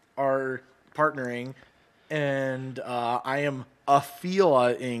are partnering, and I am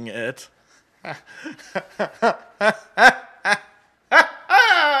a-feeling it.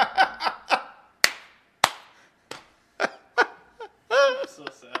 So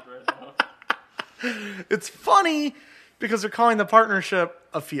sad right now. It's funny because they're calling the partnership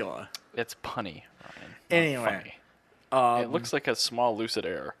a-feela. It's punny, Ryan. not Anyway, funny. It looks like a small Lucid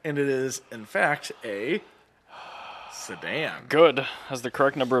Air. And it is, in fact, a sedan. Good. Has the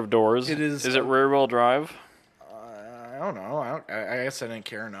correct number of doors. It is- Is it rear-wheel drive? I don't know. I guess I didn't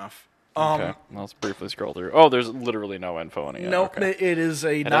care enough. Okay. Let's briefly scroll through. Oh, there's literally no info on it. Yet. No, Okay. it is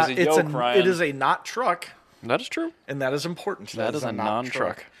a It not. has a It's yoke, Ryan. it is a not truck, That is true. and that is important. That is a not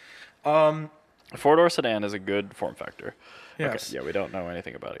non-truck. A four-door sedan is a good form factor. Yes. Okay. Yeah, we don't know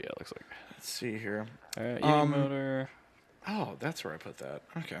anything about it yet. Looks like. Let's see here. EV motor. Oh, that's where I put that.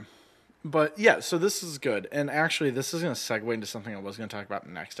 Okay. But yeah, so this is good. And actually, this is going to segue into something I was going to talk about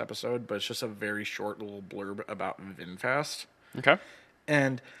next episode, but it's just a very short little blurb about VinFast. Okay.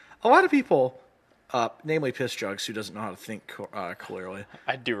 And a lot of people, namely Piss Jugs, who doesn't know how to think clearly.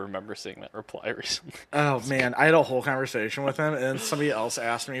 I do remember seeing that reply recently. Oh, man. I had a whole conversation with him, and somebody else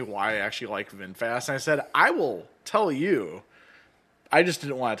asked me why I actually like VinFast. And I said, I will tell you. I just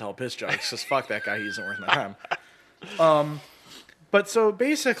didn't want to tell Piss Jugs, because fuck that guy. He isn't worth my time. But so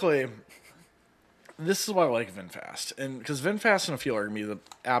basically, this is why I like VinFast. And because VinFast and a-feela are going to be the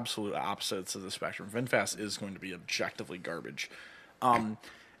absolute opposites of the spectrum. VinFast is going to be objectively garbage.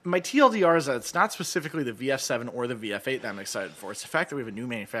 My TLDR is that it's not specifically the VF7 or the VF8 that I'm excited for. It's the fact that we have a new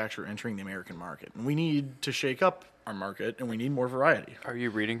manufacturer entering the American market. And we need to shake up our market, and we need more variety. Are you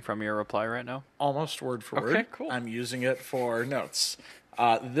reading from your reply right now? Almost word for word. Okay, cool. I'm using it for notes.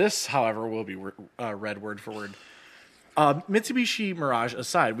 This, however, will be read word for word. Mitsubishi Mirage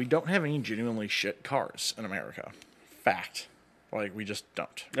aside, we don't have any genuinely shit cars in America. Fact. Like, we just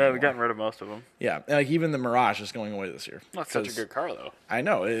don't. Yeah, anymore. we've gotten rid of most of them. Yeah, like even the Mirage is going away this year. That's such a 'Cause good car, though. I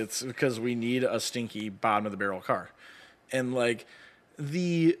know. It's because we need a stinky bottom of the barrel car. And like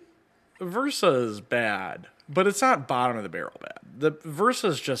the Versa is bad, but it's not bottom of the barrel bad. The Versa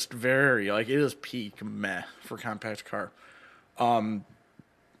is just very, like, it is peak meh for compact car. And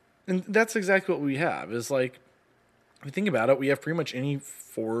that's exactly what we have, is like, if you think about it, we have pretty much any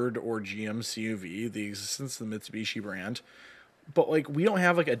Ford or GM CUV, the existence of the Mitsubishi brand, but like, we don't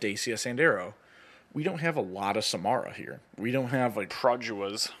have like a Dacia Sandero. We don't have a lot of Samara here. We don't have like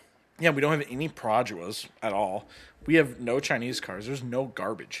Produas. Yeah, we don't have any Produas at all. We have no Chinese cars. There's no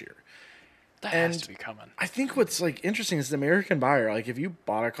garbage here. That has to be coming. I think what's like interesting is the American buyer. Like, if you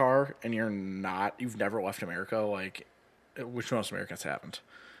bought a car and you've never left America, like, which most Americans haven't,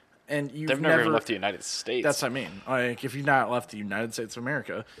 and they've never even left the United States. That's what I mean. Like, if you've not left the United States of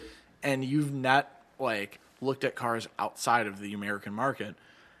America, and you've not like looked at cars outside of the American market,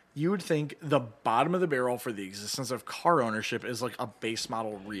 you would think the bottom of the barrel for the existence of car ownership is like a base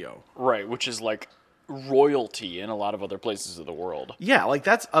model Rio. Right, which is like royalty in a lot of other places of the world. Yeah, like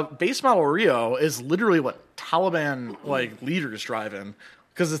that's a base model Rio is literally what Taliban like leaders drive in,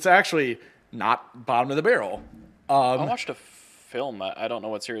 because it's actually not bottom of the barrel. I watched a film, I don't know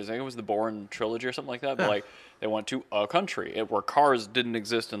what series, I think it was the Bourne trilogy or something like that, but like they went to a country where cars didn't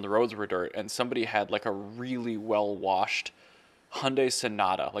exist and the roads were dirt, and somebody had like a really well washed Hyundai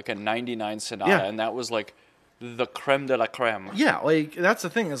Sonata, like a 99 Sonata, and that was like the creme de la creme. Yeah, like, that's the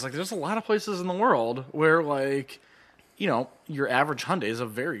thing, is like, there's a lot of places in the world where, like, you know, your average Hyundai is a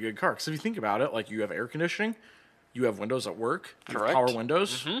very good car. Because if you think about it, like, you have air conditioning, you have windows at work, you have power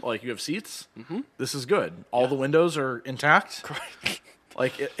windows, like, you have seats. This is good. All the windows are intact. Correct.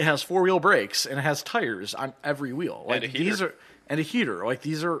 Like, it has four-wheel brakes, and it has tires on every wheel. Like, And a heater. And a heater. Like,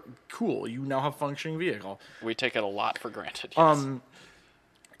 these are cool. You now have a functioning vehicle. We take it a lot for granted. Yes.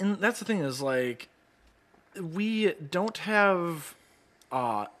 And that's the thing, is like, we don't have.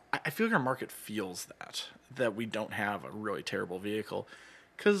 I feel like our market feels that we don't have a really terrible vehicle,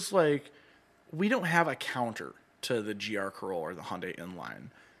 because like, we don't have a counter to the GR Corolla or the Hyundai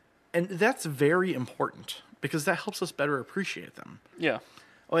Inline, and that's very important because that helps us better appreciate them. Yeah.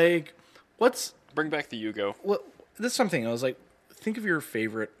 Like, Bring back the Yugo. this is something I was like, think of your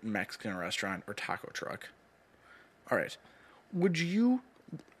favorite Mexican restaurant or taco truck. All right, would you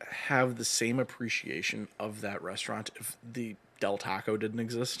have the same appreciation of that restaurant if the Del Taco didn't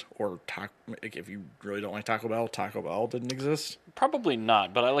exist, or like, if you really don't like Taco Bell didn't exist? Probably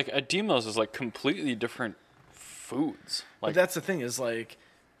not, but I deem those as like completely different foods. Like, But that's the thing, is like,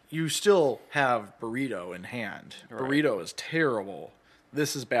 you still have burrito in hand. Right. Burrito is terrible.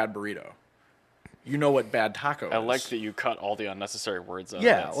 This is bad burrito. You know what bad taco is. I like that you cut all the unnecessary words out of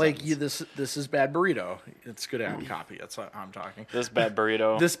Yeah, that like, sentence. this is bad burrito. It's good ad copy. That's what I'm talking. This bad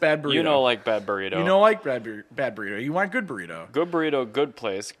burrito. This bad burrito. You know, like bad burrito. You don't like bad burrito. You want good burrito. Good burrito, good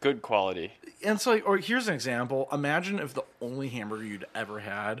place, good quality. And so, like, or here's an example. Imagine if the only hamburger you'd ever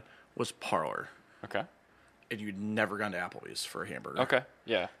had was Parlor, Okay. and you'd never gone to Applebee's for a hamburger. Okay.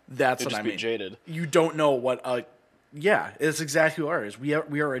 Yeah. That's You'd what just I be mean. jaded. You don't know what a. Yeah, it's exactly what ours. We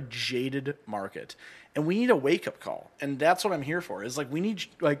are a jaded market, and we need a wake up call, and that's what I'm here for. Is like, we need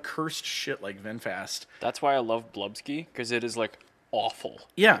like cursed shit like VinFast. That's why I love Blubsky, because it is like awful.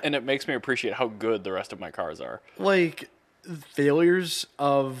 Yeah. And it makes me appreciate how good the rest of my cars are. Like, failures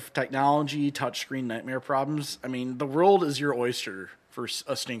of technology, touchscreen nightmare problems. I mean, the world is your oyster for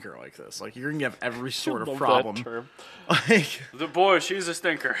a stinker like this. Like, you're gonna have every sort of Love problem. that term. Like, The boy, she's a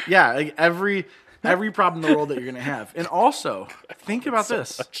stinker. yeah, like every problem in the world that you're gonna have. And also, think about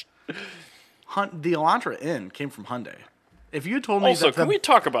this: the Elantra N came from Hyundai. If you had told me Also, that can we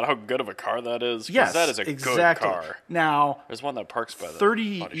talk about how good of a car that is? 'Cause yes, that is a exactly. good car. Now, There's one that parks by the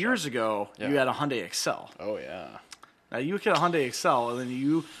 30 body years shop. ago, you had a Hyundai Excel. Oh, yeah. Now, you look at a Hyundai Excel, and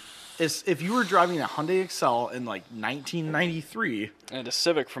then if you were driving a Hyundai Excel in like 1993, And a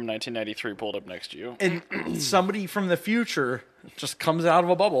Civic from 1993 pulled up next to you. and somebody from the future just comes out of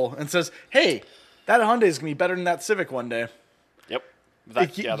a bubble and says, "Hey, that Hyundai is gonna be better than that Civic one day," Yep.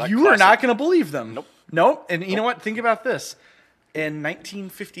 like, That you are not classic- gonna believe them. Nope. Nope. And you know what? Think about this: in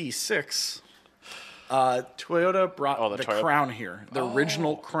 1956. Toyota brought Oh, the the Toyota- Crown here, the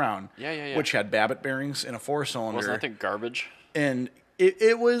original Crown, Yeah. which had Babbitt bearings in a four-cylinder. Wasn't that thing garbage? And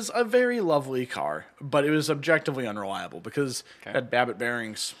it was a very lovely car, but it was objectively unreliable because it had Babbitt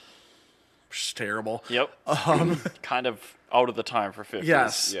bearings. Just terrible. Yep. Kind of out of the time for 50s.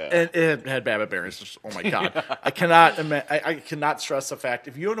 Yes, Yeah. and it had Babbitt bearings. Just, oh my god, I cannot stress the fact.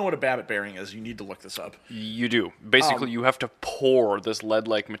 If you don't know what a Babbitt bearing is, you need to look this up. You do. Basically, you have to pour this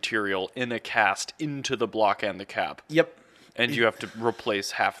lead-like material in a cast into the block and the cap. Yep. And you have to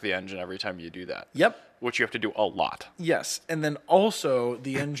replace half the engine every time you do that. Yep. Which you have to do a lot. Yes, and then also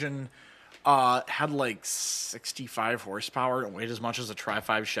the engine had like 65 horsepower and weighed as much as a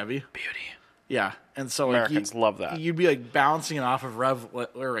Tri-5 Chevy. Beauty. Yeah, and so Americans love that. You'd be like bouncing it off of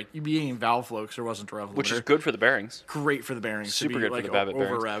or like you'd be eating valve flow because there wasn't a rev limiter. Which is good for the bearings. Great for the bearings. Super good like, for the Babbitt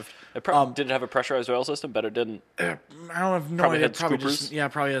bearings. Over-revved. Did it have a pressurized oil system? Bet it didn't. I don't have no Probably idea. had Probably scoopers?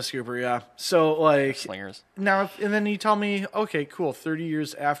 just probably had a scooper. Yeah. So like Slingers. now, and then you tell me, okay, cool. 30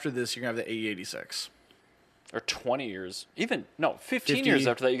 years after this, you're gonna have the 8086. Or 20 years. 15 50, years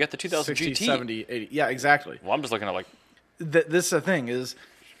after that, you got the 2000 60, GT. 70, 80. Yeah, exactly. Well, I'm just looking at like... This is the thing is,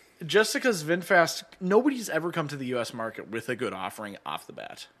 just because VinFast, nobody's ever come to the U.S. market with a good offering off the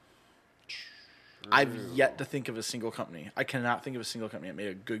bat. I've yet to think of a single company. I cannot think of a single company that made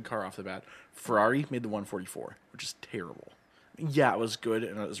a good car off the bat. Ferrari made the 144, which is terrible. Yeah, it was good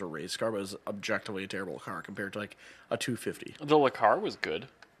and it was a race car, but it was objectively a terrible car compared to like a 250. The Lakar was good.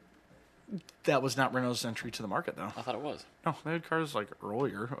 That was not Renault's entry to the market, though. I thought it was. No, they had cars like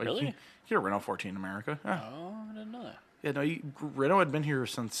earlier. Like, Really? You had a Renault 14 in America. Yeah, Oh, I didn't know that. yeah no, Renault had been here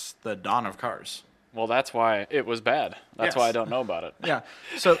since the dawn of cars. Well, that's why it was bad. That's Yes. why I don't know about it. Yeah.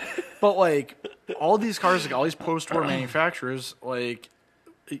 So, but like all these cars, like all these post-war manufacturers, like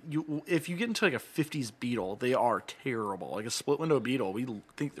if you get into like a 50s Beetle, they are terrible. Like a split window Beetle, we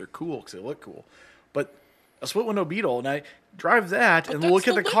think they're cool because they look cool, but a split window Beetle, and I drive that and that's look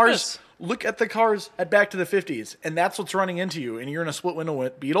at the the cars. litmus. Look at the cars at Back to the 50s, and that's what's running into you. And you're in a split window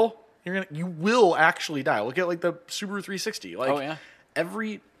Beetle, you will actually die. Look at like the Subaru 360. Like Oh, yeah.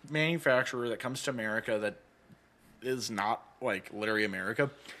 every manufacturer that comes to America that is not like literally America,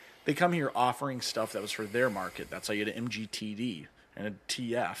 they come here offering stuff that was for their market. That's how you had an MGTD and a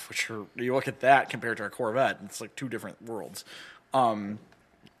TF, which are, you look at that compared to a Corvette, it's like two different worlds.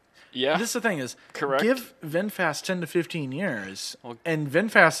 Yeah. This is the thing is, Correct. give VinFast 10 to 15 years, and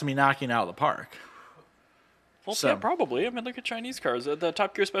VinFast will be knocking it out of the park. Well, So- yeah, probably. I mean, look at Chinese cars. The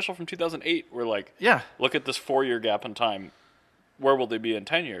Top Gear special from 2008 were like, Yeah. look at this 4-year gap in time. Where will they be in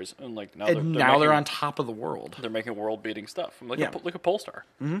 10 years? And like now, And they're now they're making- on top of the world. They're making world-beating stuff. Like Yeah. look at Polestar.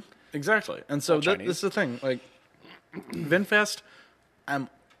 Exactly. And so Chinese. this is the thing. Like, VinFast, I'm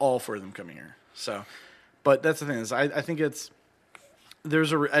all for them coming here. So, but that's the thing is, I think it's, I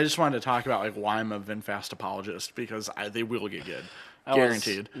just wanted to talk about like why I'm a VinFast apologist, because they will get good. I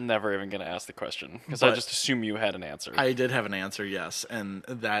Guaranteed. was never even going to ask the question because I But- just assume you had an answer. I did have an answer, yes. And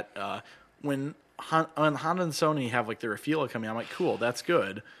that when Honda and Sony have like their Afeela coming, I'm like, cool, that's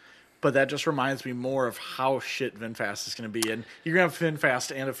good. But that just reminds me more of how shit VinFast is going to be. And you're going to have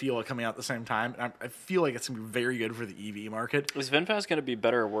VinFast and Afeela coming out at the same time. And I feel like it's going to be very good for the EV market. Is VinFast going to be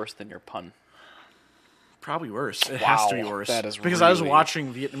better or worse than your pun? Probably worse. It has to be Wow, worse. that is because I was really-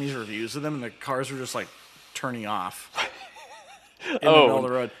 watching Vietnamese reviews of them, and the cars were just like turning off in the Oh. middle of the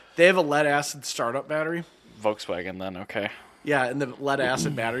road. They have a lead acid startup battery. Volkswagen, then, okay. Yeah, and the lead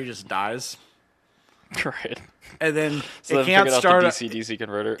acid battery just dies. Right. And then So it then can't figured out start. the DC-DC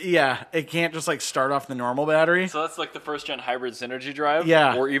converter. Yeah, it can't just like start off the normal battery. So that's like the first-gen hybrid Synergy drive?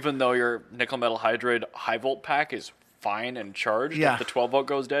 Yeah. Or even though your nickel metal hydride high-volt pack is fine and charged, Yeah. if the 12-volt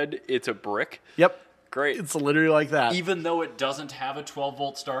goes dead, it's a brick. Yep, Great. it's literally like that. Even though it doesn't have a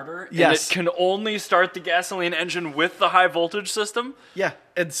 12-volt starter, Yes. and it can only start the gasoline engine with the high-voltage system, Yeah,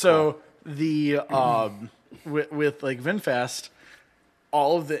 and so the with like VinFast,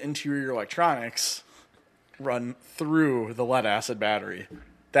 all of the interior electronics run through the lead acid battery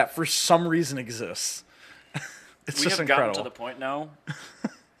that for some reason exists. It's we just have incredible. gotten to the point now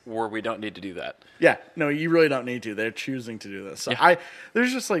where we don't need to do that. Yeah, no, you really don't need to. They're choosing to do this. So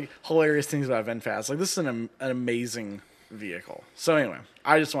there's just like hilarious things about VinFast. Like this is an amazing vehicle. So anyway,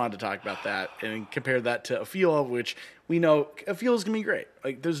 I just wanted to talk about that and compare that to Afeela, which we know Afeela's gonna be great.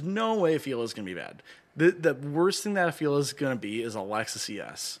 Like there's no way Afeela's gonna be bad. The worst thing that Afeela is gonna be is a Lexus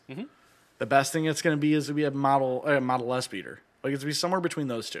ES. Mm-hmm. The best thing it's gonna be is to be a Model S beater. Like it's gonna be somewhere between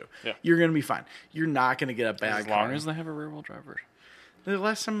those two. Yeah. You're gonna be fine. You're not gonna get a bad As long car. as they have a rear-wheel driver. The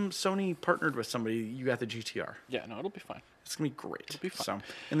last time Sony partnered with somebody, you got the GTR. Yeah, no, it'll be fine. It's gonna be great. It'll be fine. So,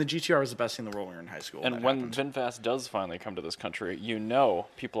 and the GTR was the best thing in the world when we were in high school. And that when happened. VinFast does finally come to this country, you know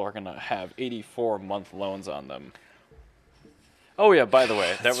people are going to have 84-month loans on them. Oh, yeah, by the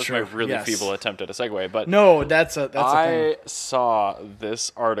way, that was my true. really Yes. feeble attempt at a segue, but No, that's a thing. I saw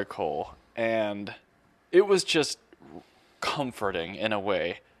this article, and it was just comforting in a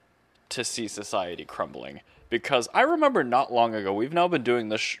way to see society crumbling. Because I remember not long ago, we've now been doing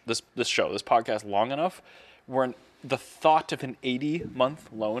this podcast long enough, where the thought of an 80-month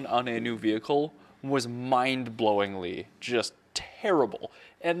loan on a new vehicle was mind-blowingly just terrible.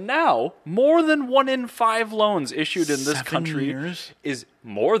 And now, more than 1 in 5 loans issued in this 7 country years? is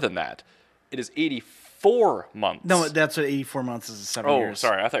more than that. It is 84 months. No, that's what 84 months is. 7 Oh, years.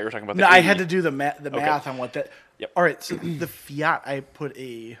 sorry. I thought you were talking about the No, I 80. had to do the math on what that. Yep. All right, so the Fiat, I put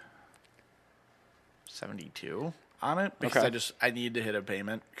a 72 on it because Okay. I need to hit a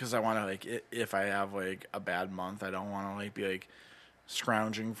payment because I want to like if I have like a bad month, I don't want to like be like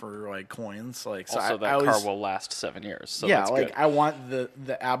scrounging for like coins. Like so Also, I that always, car will last 7 years. So yeah, that's like good. I want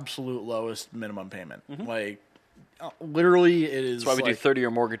the absolute lowest minimum payment. Mm-hmm. Like literally, it is. That's why we do like,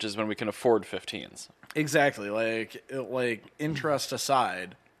 30-year mortgages when we can afford 15s. exactly like interest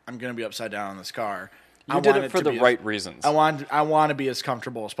aside, I'm gonna be upside down on this car. You did it for the right reasons. I want to be as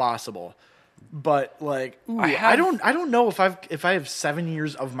comfortable as possible. But like, I have- don't know if I have 7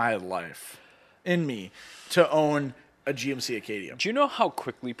 years of my life in me to own a GMC Acadia. Do you know how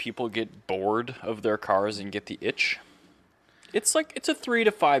quickly people get bored of their cars and get the itch? It's a 3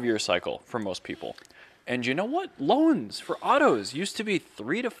 to 5 year cycle for most people. And you know what? Loans for autos used to be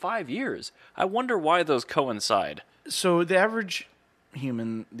 3 to 5 years. I wonder why those coincide. So the average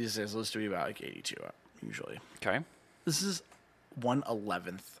human these days lives to be about like 82 usually. Okay. This is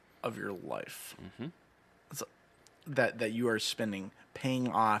 1/11th of your life. It's that you are spending paying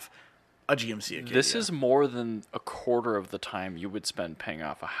off a GMC Acadia. This is more than a quarter of the time you would spend paying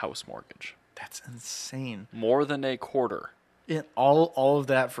off a house mortgage. that's insane. More than a quarter. And all of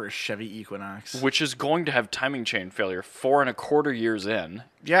that for a Chevy Equinox. Which is going to have timing chain failure 4.25 years in.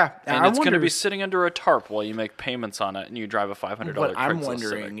 Yeah, And I it's going to wonder- be sitting under a tarp while you make payments on it and you drive a $500 What I'm Craigslist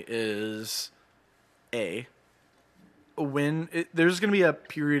wondering Civic. is, there's going to be a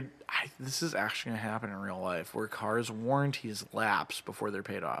period. This is actually going to happen in real life where cars' warranties lapse before they're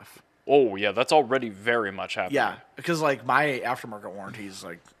paid off. Oh, yeah, that's already very much happening. Yeah, because like my aftermarket warranties,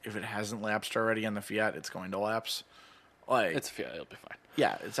 like if it hasn't lapsed already on the Fiat, it's going to lapse. Like It's Fiat, it'll be fine.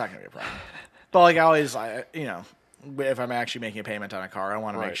 yeah, it's not going to be a problem. But like I always, if I'm actually making a payment on a car, I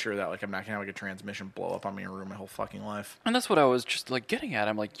want to make Right. sure that like I'm not going to have like a transmission blow up on me and ruin my whole fucking life. And that's what I was just like getting at.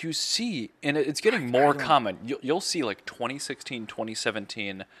 I'm like, you see, and it's getting more common. You'll see like 2016,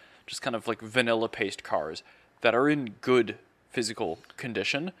 2017, just kind of like vanilla paste cars that are in good physical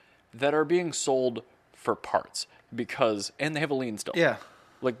condition that are being sold for parts and they have a lien still. Yeah.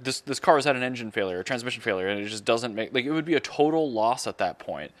 Like this car has had an engine failure, a transmission failure, and it just doesn't make like it would be a total loss at that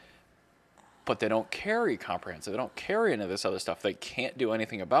point. But they don't carry comprehensive. They don't carry any of this other stuff. They can't do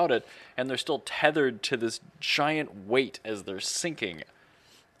anything about it, and they're still tethered to this giant weight as they're sinking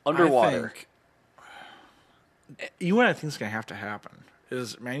underwater. You know what I think is going to have to happen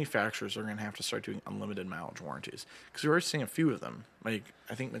is manufacturers are going to have to start doing unlimited mileage warranties because we're already seeing a few of them. Like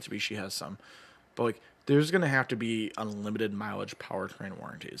I think Mitsubishi has some, but like there's going to have to be unlimited mileage powertrain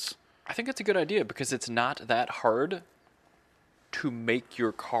warranties. I think it's a good idea because it's not that hard to make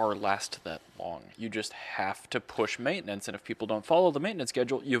your car last that long. You just have to push maintenance, and if people don't follow the maintenance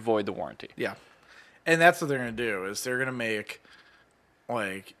schedule, you void the warranty. Yeah, and that's what they're going to do is they're going to make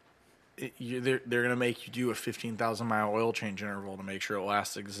like they're going to make you do a 15,000 mile oil change interval to make sure it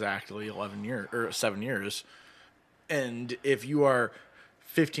lasts exactly 11 years or 7 years. And if you are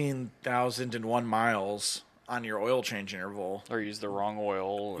 15,001 miles on your oil change interval, Or use the wrong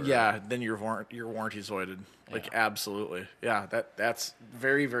oil. Or... yeah, then your warranty's voided. Like absolutely, yeah. That's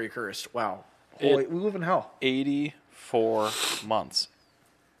very very cursed. Wow, we live in hell. 84 months.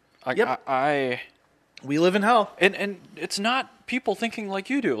 Yep. I We live in hell. And it's not people thinking like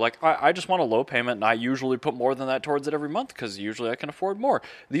you do. Like, I just want a low payment, and I usually put more than that towards it every month because usually I can afford more.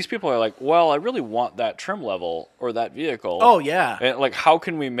 These people are like, well, I really want that trim level or that vehicle. Oh yeah. And like, how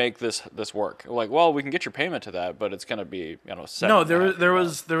can we make this work? Like, well, we can get your payment to that, but it's going to be, $7,500. No, there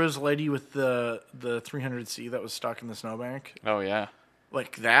was a lady with the 300C that was stuck in the snowbank. Oh yeah.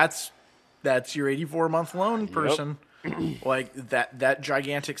 Like that's your 84-month loan person. Like that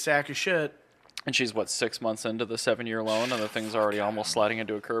gigantic sack of shit. And she's what, 6 months into the 7-year loan, and the thing's already almost sliding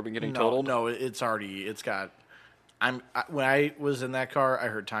into a curb and getting totaled. No, it's got. When I was in that car, I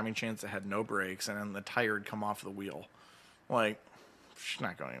heard timing chains that had no brakes, and then the tire had come off the wheel. Like, she's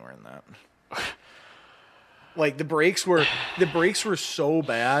not going anywhere in that. Like the brakes were so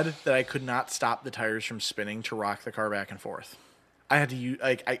bad that I could not stop the tires from spinning to rock the car back and forth. I had to use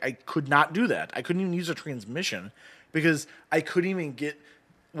I could not do that. I couldn't even use a transmission because I couldn't even get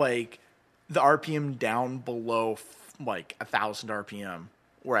like the RPM down below like 1,000 RPM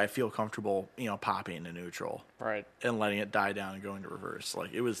where I feel comfortable, popping into neutral. Right. And letting it die down and going to reverse.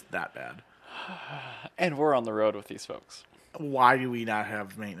 Like it was that bad. And we're on the road with these folks. Why do we not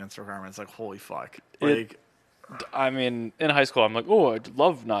have maintenance requirements? Like holy fuck. Like I mean, in high school, I'm like, oh, I'd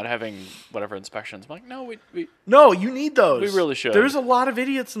love not having whatever inspections. I'm like, no, we No, you need those. We really should. There's a lot of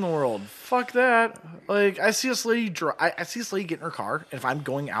idiots in the world. Fuck that. Like, I see this lady. I see this lady get in her car, and if I'm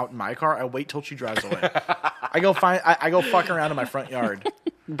going out in my car, I wait till she drives away. I go fuck around in my front yard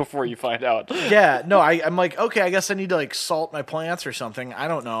before you find out. Yeah, no, I'm like, okay, I guess I need to like salt my plants or something. I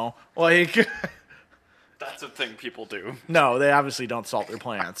don't know. Like, that's a thing people do. No, they obviously don't salt their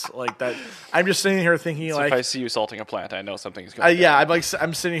plants like that. I'm just sitting here thinking so like, if I see you salting a plant, I know something's going. Yeah,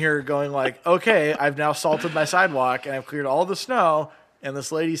 I'm sitting here going like, okay, I've now salted my sidewalk and I've cleared all the snow, and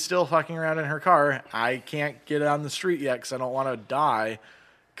this lady's still fucking around in her car. I can't get it on the street yet because I don't want to die.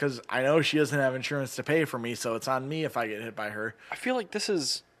 Because I know she doesn't have insurance to pay for me, so it's on me if I get hit by her. I feel like this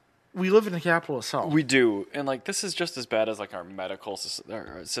is... We live in the capital itself. We do. And, like, this is just as bad as, like, our medical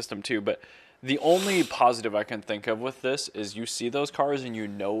system, too. But the only positive I can think of with this is you see those cars and you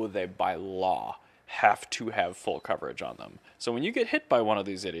know they, by law, have to have full coverage on them. So when you get hit by one of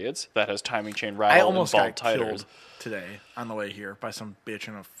these idiots that has timing chain rattle I almost and got bald tires... killed today on the way here by some bitch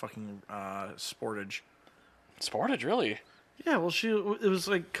in a fucking Sportage. Sportage, really? Yeah, well, it was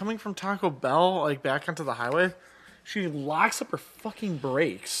like coming from Taco Bell, like back onto the highway. She locks up her fucking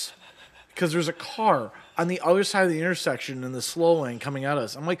brakes because there's a car on the other side of the intersection in the slow lane coming at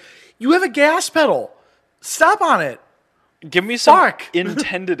us. I'm like, you have a gas pedal. Stop on it. Give me some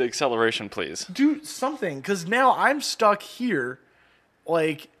intended acceleration, please. Do something, because now I'm stuck here,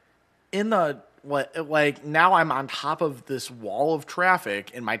 like, in the, like, now I'm on top of this wall of traffic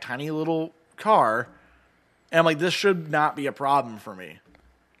in my tiny little car. And I'm like, this should not be a problem for me.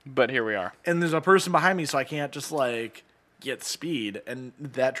 But here we are. And there's a person behind me, so I can't just, like, get speed. And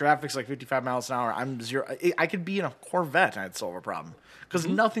that traffic's like 55 miles an hour. I'm zero. I could be in a Corvette and I'd solve a problem. Because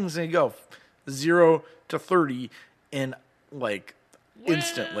nothing's going to go 0 to 30 in, like,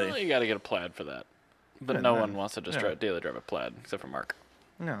 instantly. Well, you got to get a Plaid for that. But no one wants to just daily drive a Plaid, except for Mark.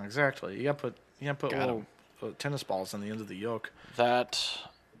 No, exactly. You got to put little tennis balls on the end of the yoke. That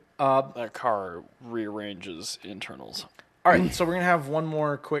car rearranges internals. All right, so we're going to have one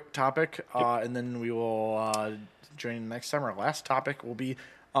more quick topic, and then we will join next time. Our last topic will be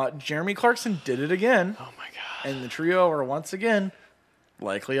Jeremy Clarkson did it again. Oh, my God. And the trio are once again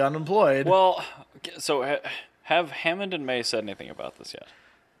likely unemployed. Well, so have Hammond and May said anything about this yet?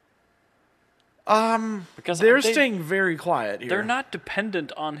 Because they're staying very quiet here. They're not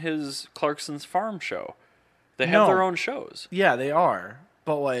dependent on his Clarkson's Farm show. They have their own shows. Yeah, they are.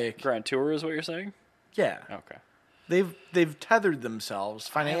 But like Grand Tour is what you're saying? Yeah. Okay. They've tethered themselves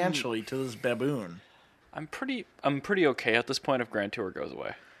financially to this baboon. I'm pretty okay at this point if Grand Tour goes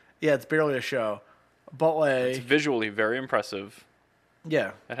away. Yeah, it's barely a show. But like it's visually very impressive.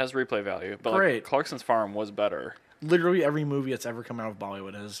 Yeah. It has replay value. But great. Like, Clarkson's Farm was better. Literally every movie that's ever come out of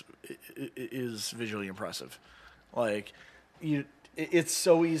Bollywood is visually impressive. Like it's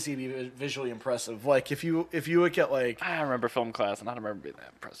so easy to be visually impressive. Like if you look at like I remember film class and I don't remember being that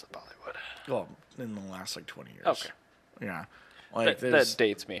impressed with Bollywood. Well, in the last like 20 years. Okay. Yeah. Like that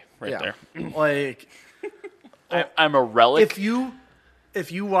dates me there. Like I'm a relic.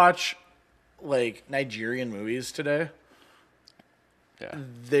 If you watch like Nigerian movies today,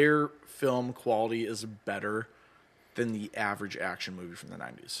 their film quality is better than the average action movie from the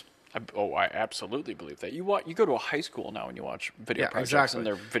 90s. I absolutely believe that. You go to a high school now and you watch video projects, exactly. and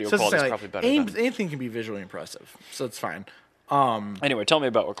their video quality is probably better. Anything can be visually impressive, so it's fine. Anyway, tell me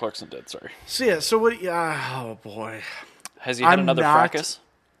about what Clarkson did. Sorry. So what? Oh boy. Has he had another fracas?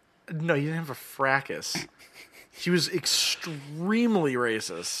 No, he didn't have a fracas. He was extremely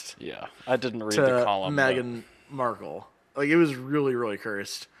racist. Yeah, I didn't read the column. Meghan Markle. Like it was really, really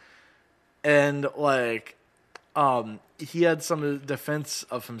cursed, and like. He had some defense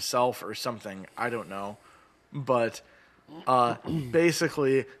of himself or something. I don't know. But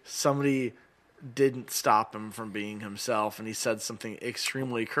basically, somebody didn't stop him from being himself, and he said something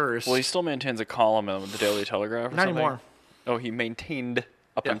extremely cursed. Well, he still maintains a column in the Daily Telegraph or not something? Anymore. Oh, he maintained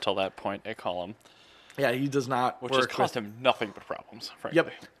up until that point a column. Yeah, he does not Which has caused him nothing but problems, frankly.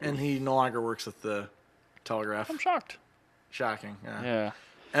 Yep, and he no longer works at the Telegraph. I'm shocked. Shocking, yeah. Yeah.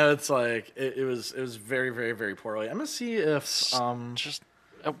 And it's like it was very, very, very poorly. I'm gonna see if just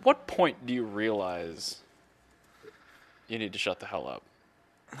at what point do you realize you need to shut the hell up?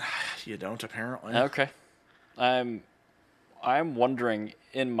 You don't, apparently. Okay. I'm wondering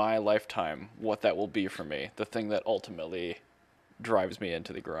in my lifetime what that will be for me. The thing that ultimately drives me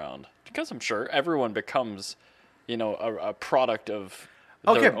into the ground. Because I'm sure everyone becomes, a product of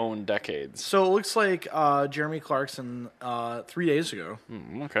their own decades. So it looks like Jeremy Clarkson 3 days ago.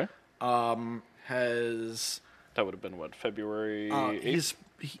 Okay. Has that would have been what, February 8th?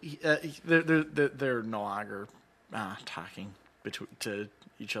 They're no longer talking to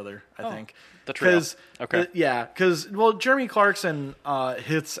each other, I think. The trio. Okay. Because Jeremy Clarkson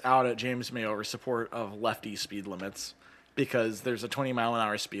hits out at James May over support of lefty speed limits because there's a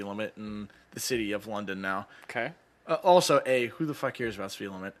 20-mile-an-hour speed limit in the city of London now. Okay. Also, A, who the fuck cares about speed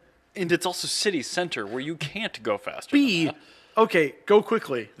limit? And it's also city center where you can't go faster. B, than that. okay, go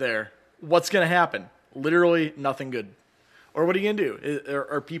quickly there. What's going to happen? Literally nothing good. Or what are you going to do?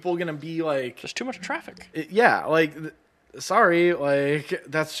 Are people going to be like... There's too much traffic. Sorry,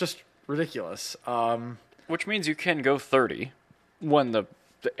 that's just ridiculous. Which means you can go 30 when the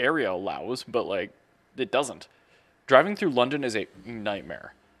area allows, but, it doesn't. Driving through London is a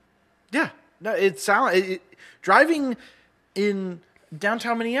nightmare. Yeah. No, driving in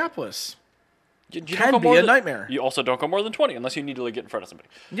downtown Minneapolis can be a nightmare. You also don't go more than 20 unless you need to get in front of somebody.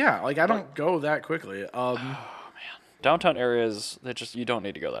 Yeah, I don't go that quickly. Downtown areas, you don't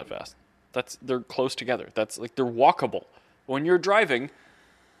need to go that fast. They're close together. They're walkable. When you're driving,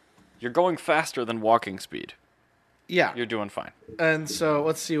 you're going faster than walking speed. Yeah. You're doing fine. And so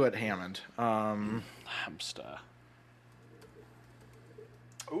let's see what Hammond. Hamster.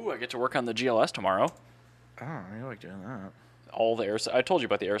 Ooh, I get to work on the GLS tomorrow. Oh, I like doing that. All the I told you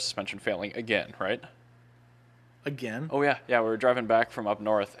about the air suspension failing again, right? Again? Oh, yeah. Yeah, we were driving back from up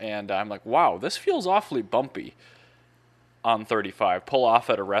north, and I'm like, wow, this feels awfully bumpy on 35. Pull off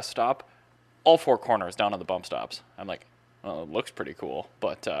at a rest stop. All four corners down on the bump stops. I'm like, well, it looks pretty cool,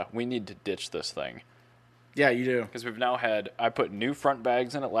 but we need to ditch this thing. Yeah, you do. Because I put new front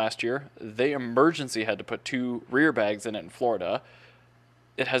bags in it last year. They emergency had to put 2 rear bags in it in Florida.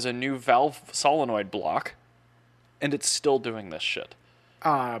 It has a new valve solenoid block, and it's still doing this shit.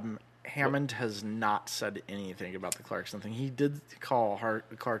 Hammond has not said anything about the Clarkson thing. He did call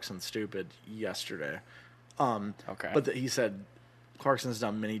Clarkson stupid yesterday. Okay. But he said Clarkson's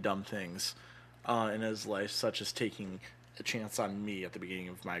done many dumb things in his life, such as taking a chance on me at the beginning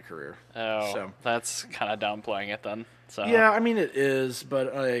of my career. Oh, so that's kind of downplaying it then. So yeah, I mean it is,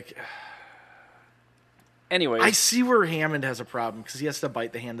 but anyway, I see where Hammond has a problem because he has to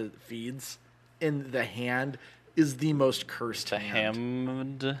bite the hand that feeds, and the hand is the most cursed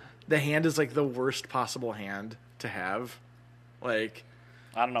hand. The hand is the worst possible hand to have. I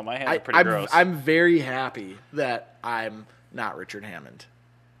don't know, my hands are pretty gross. I'm very happy that I'm not Richard Hammond.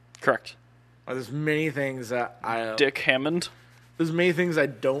 Correct. There's many things that Dick Hammond. There's many things I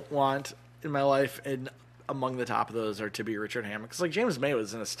don't want in my life, and among the top of those are to be Richard Hammond. Because James May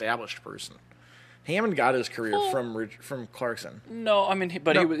was an established person. Hammond got his career from Clarkson. No, I mean,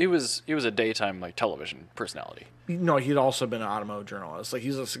 he was a daytime television personality. No, he'd also been an automotive journalist.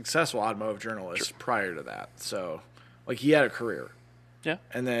 He's a successful automotive journalist prior to that. So, he had a career. Yeah.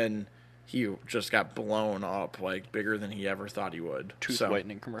 And then he just got blown up bigger than he ever thought he would. Tooth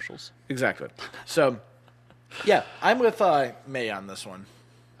whitening commercials. Exactly. So, yeah, I'm with May on this one.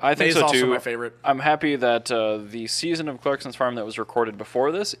 I think May's so also too. my favorite. I'm happy that the season of Clarkson's Farm that was recorded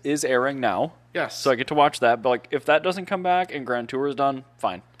before this is airing now. Yes. So I get to watch that. But if that doesn't come back and Grand Tour is done,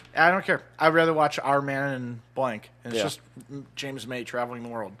 fine. I don't care. I'd rather watch Our Man and Blank. And it's just James May traveling the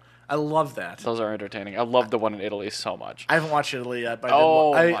world. I love that. Those are entertaining. I love the one in Italy so much. I haven't watched Italy yet, but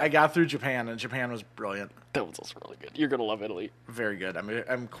I got through Japan, and Japan was brilliant. That one's also really good. You're going to love Italy. Very good.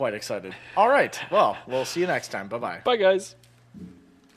 I'm quite excited. All right. Well, we'll see you next time. Bye-bye. Bye, guys.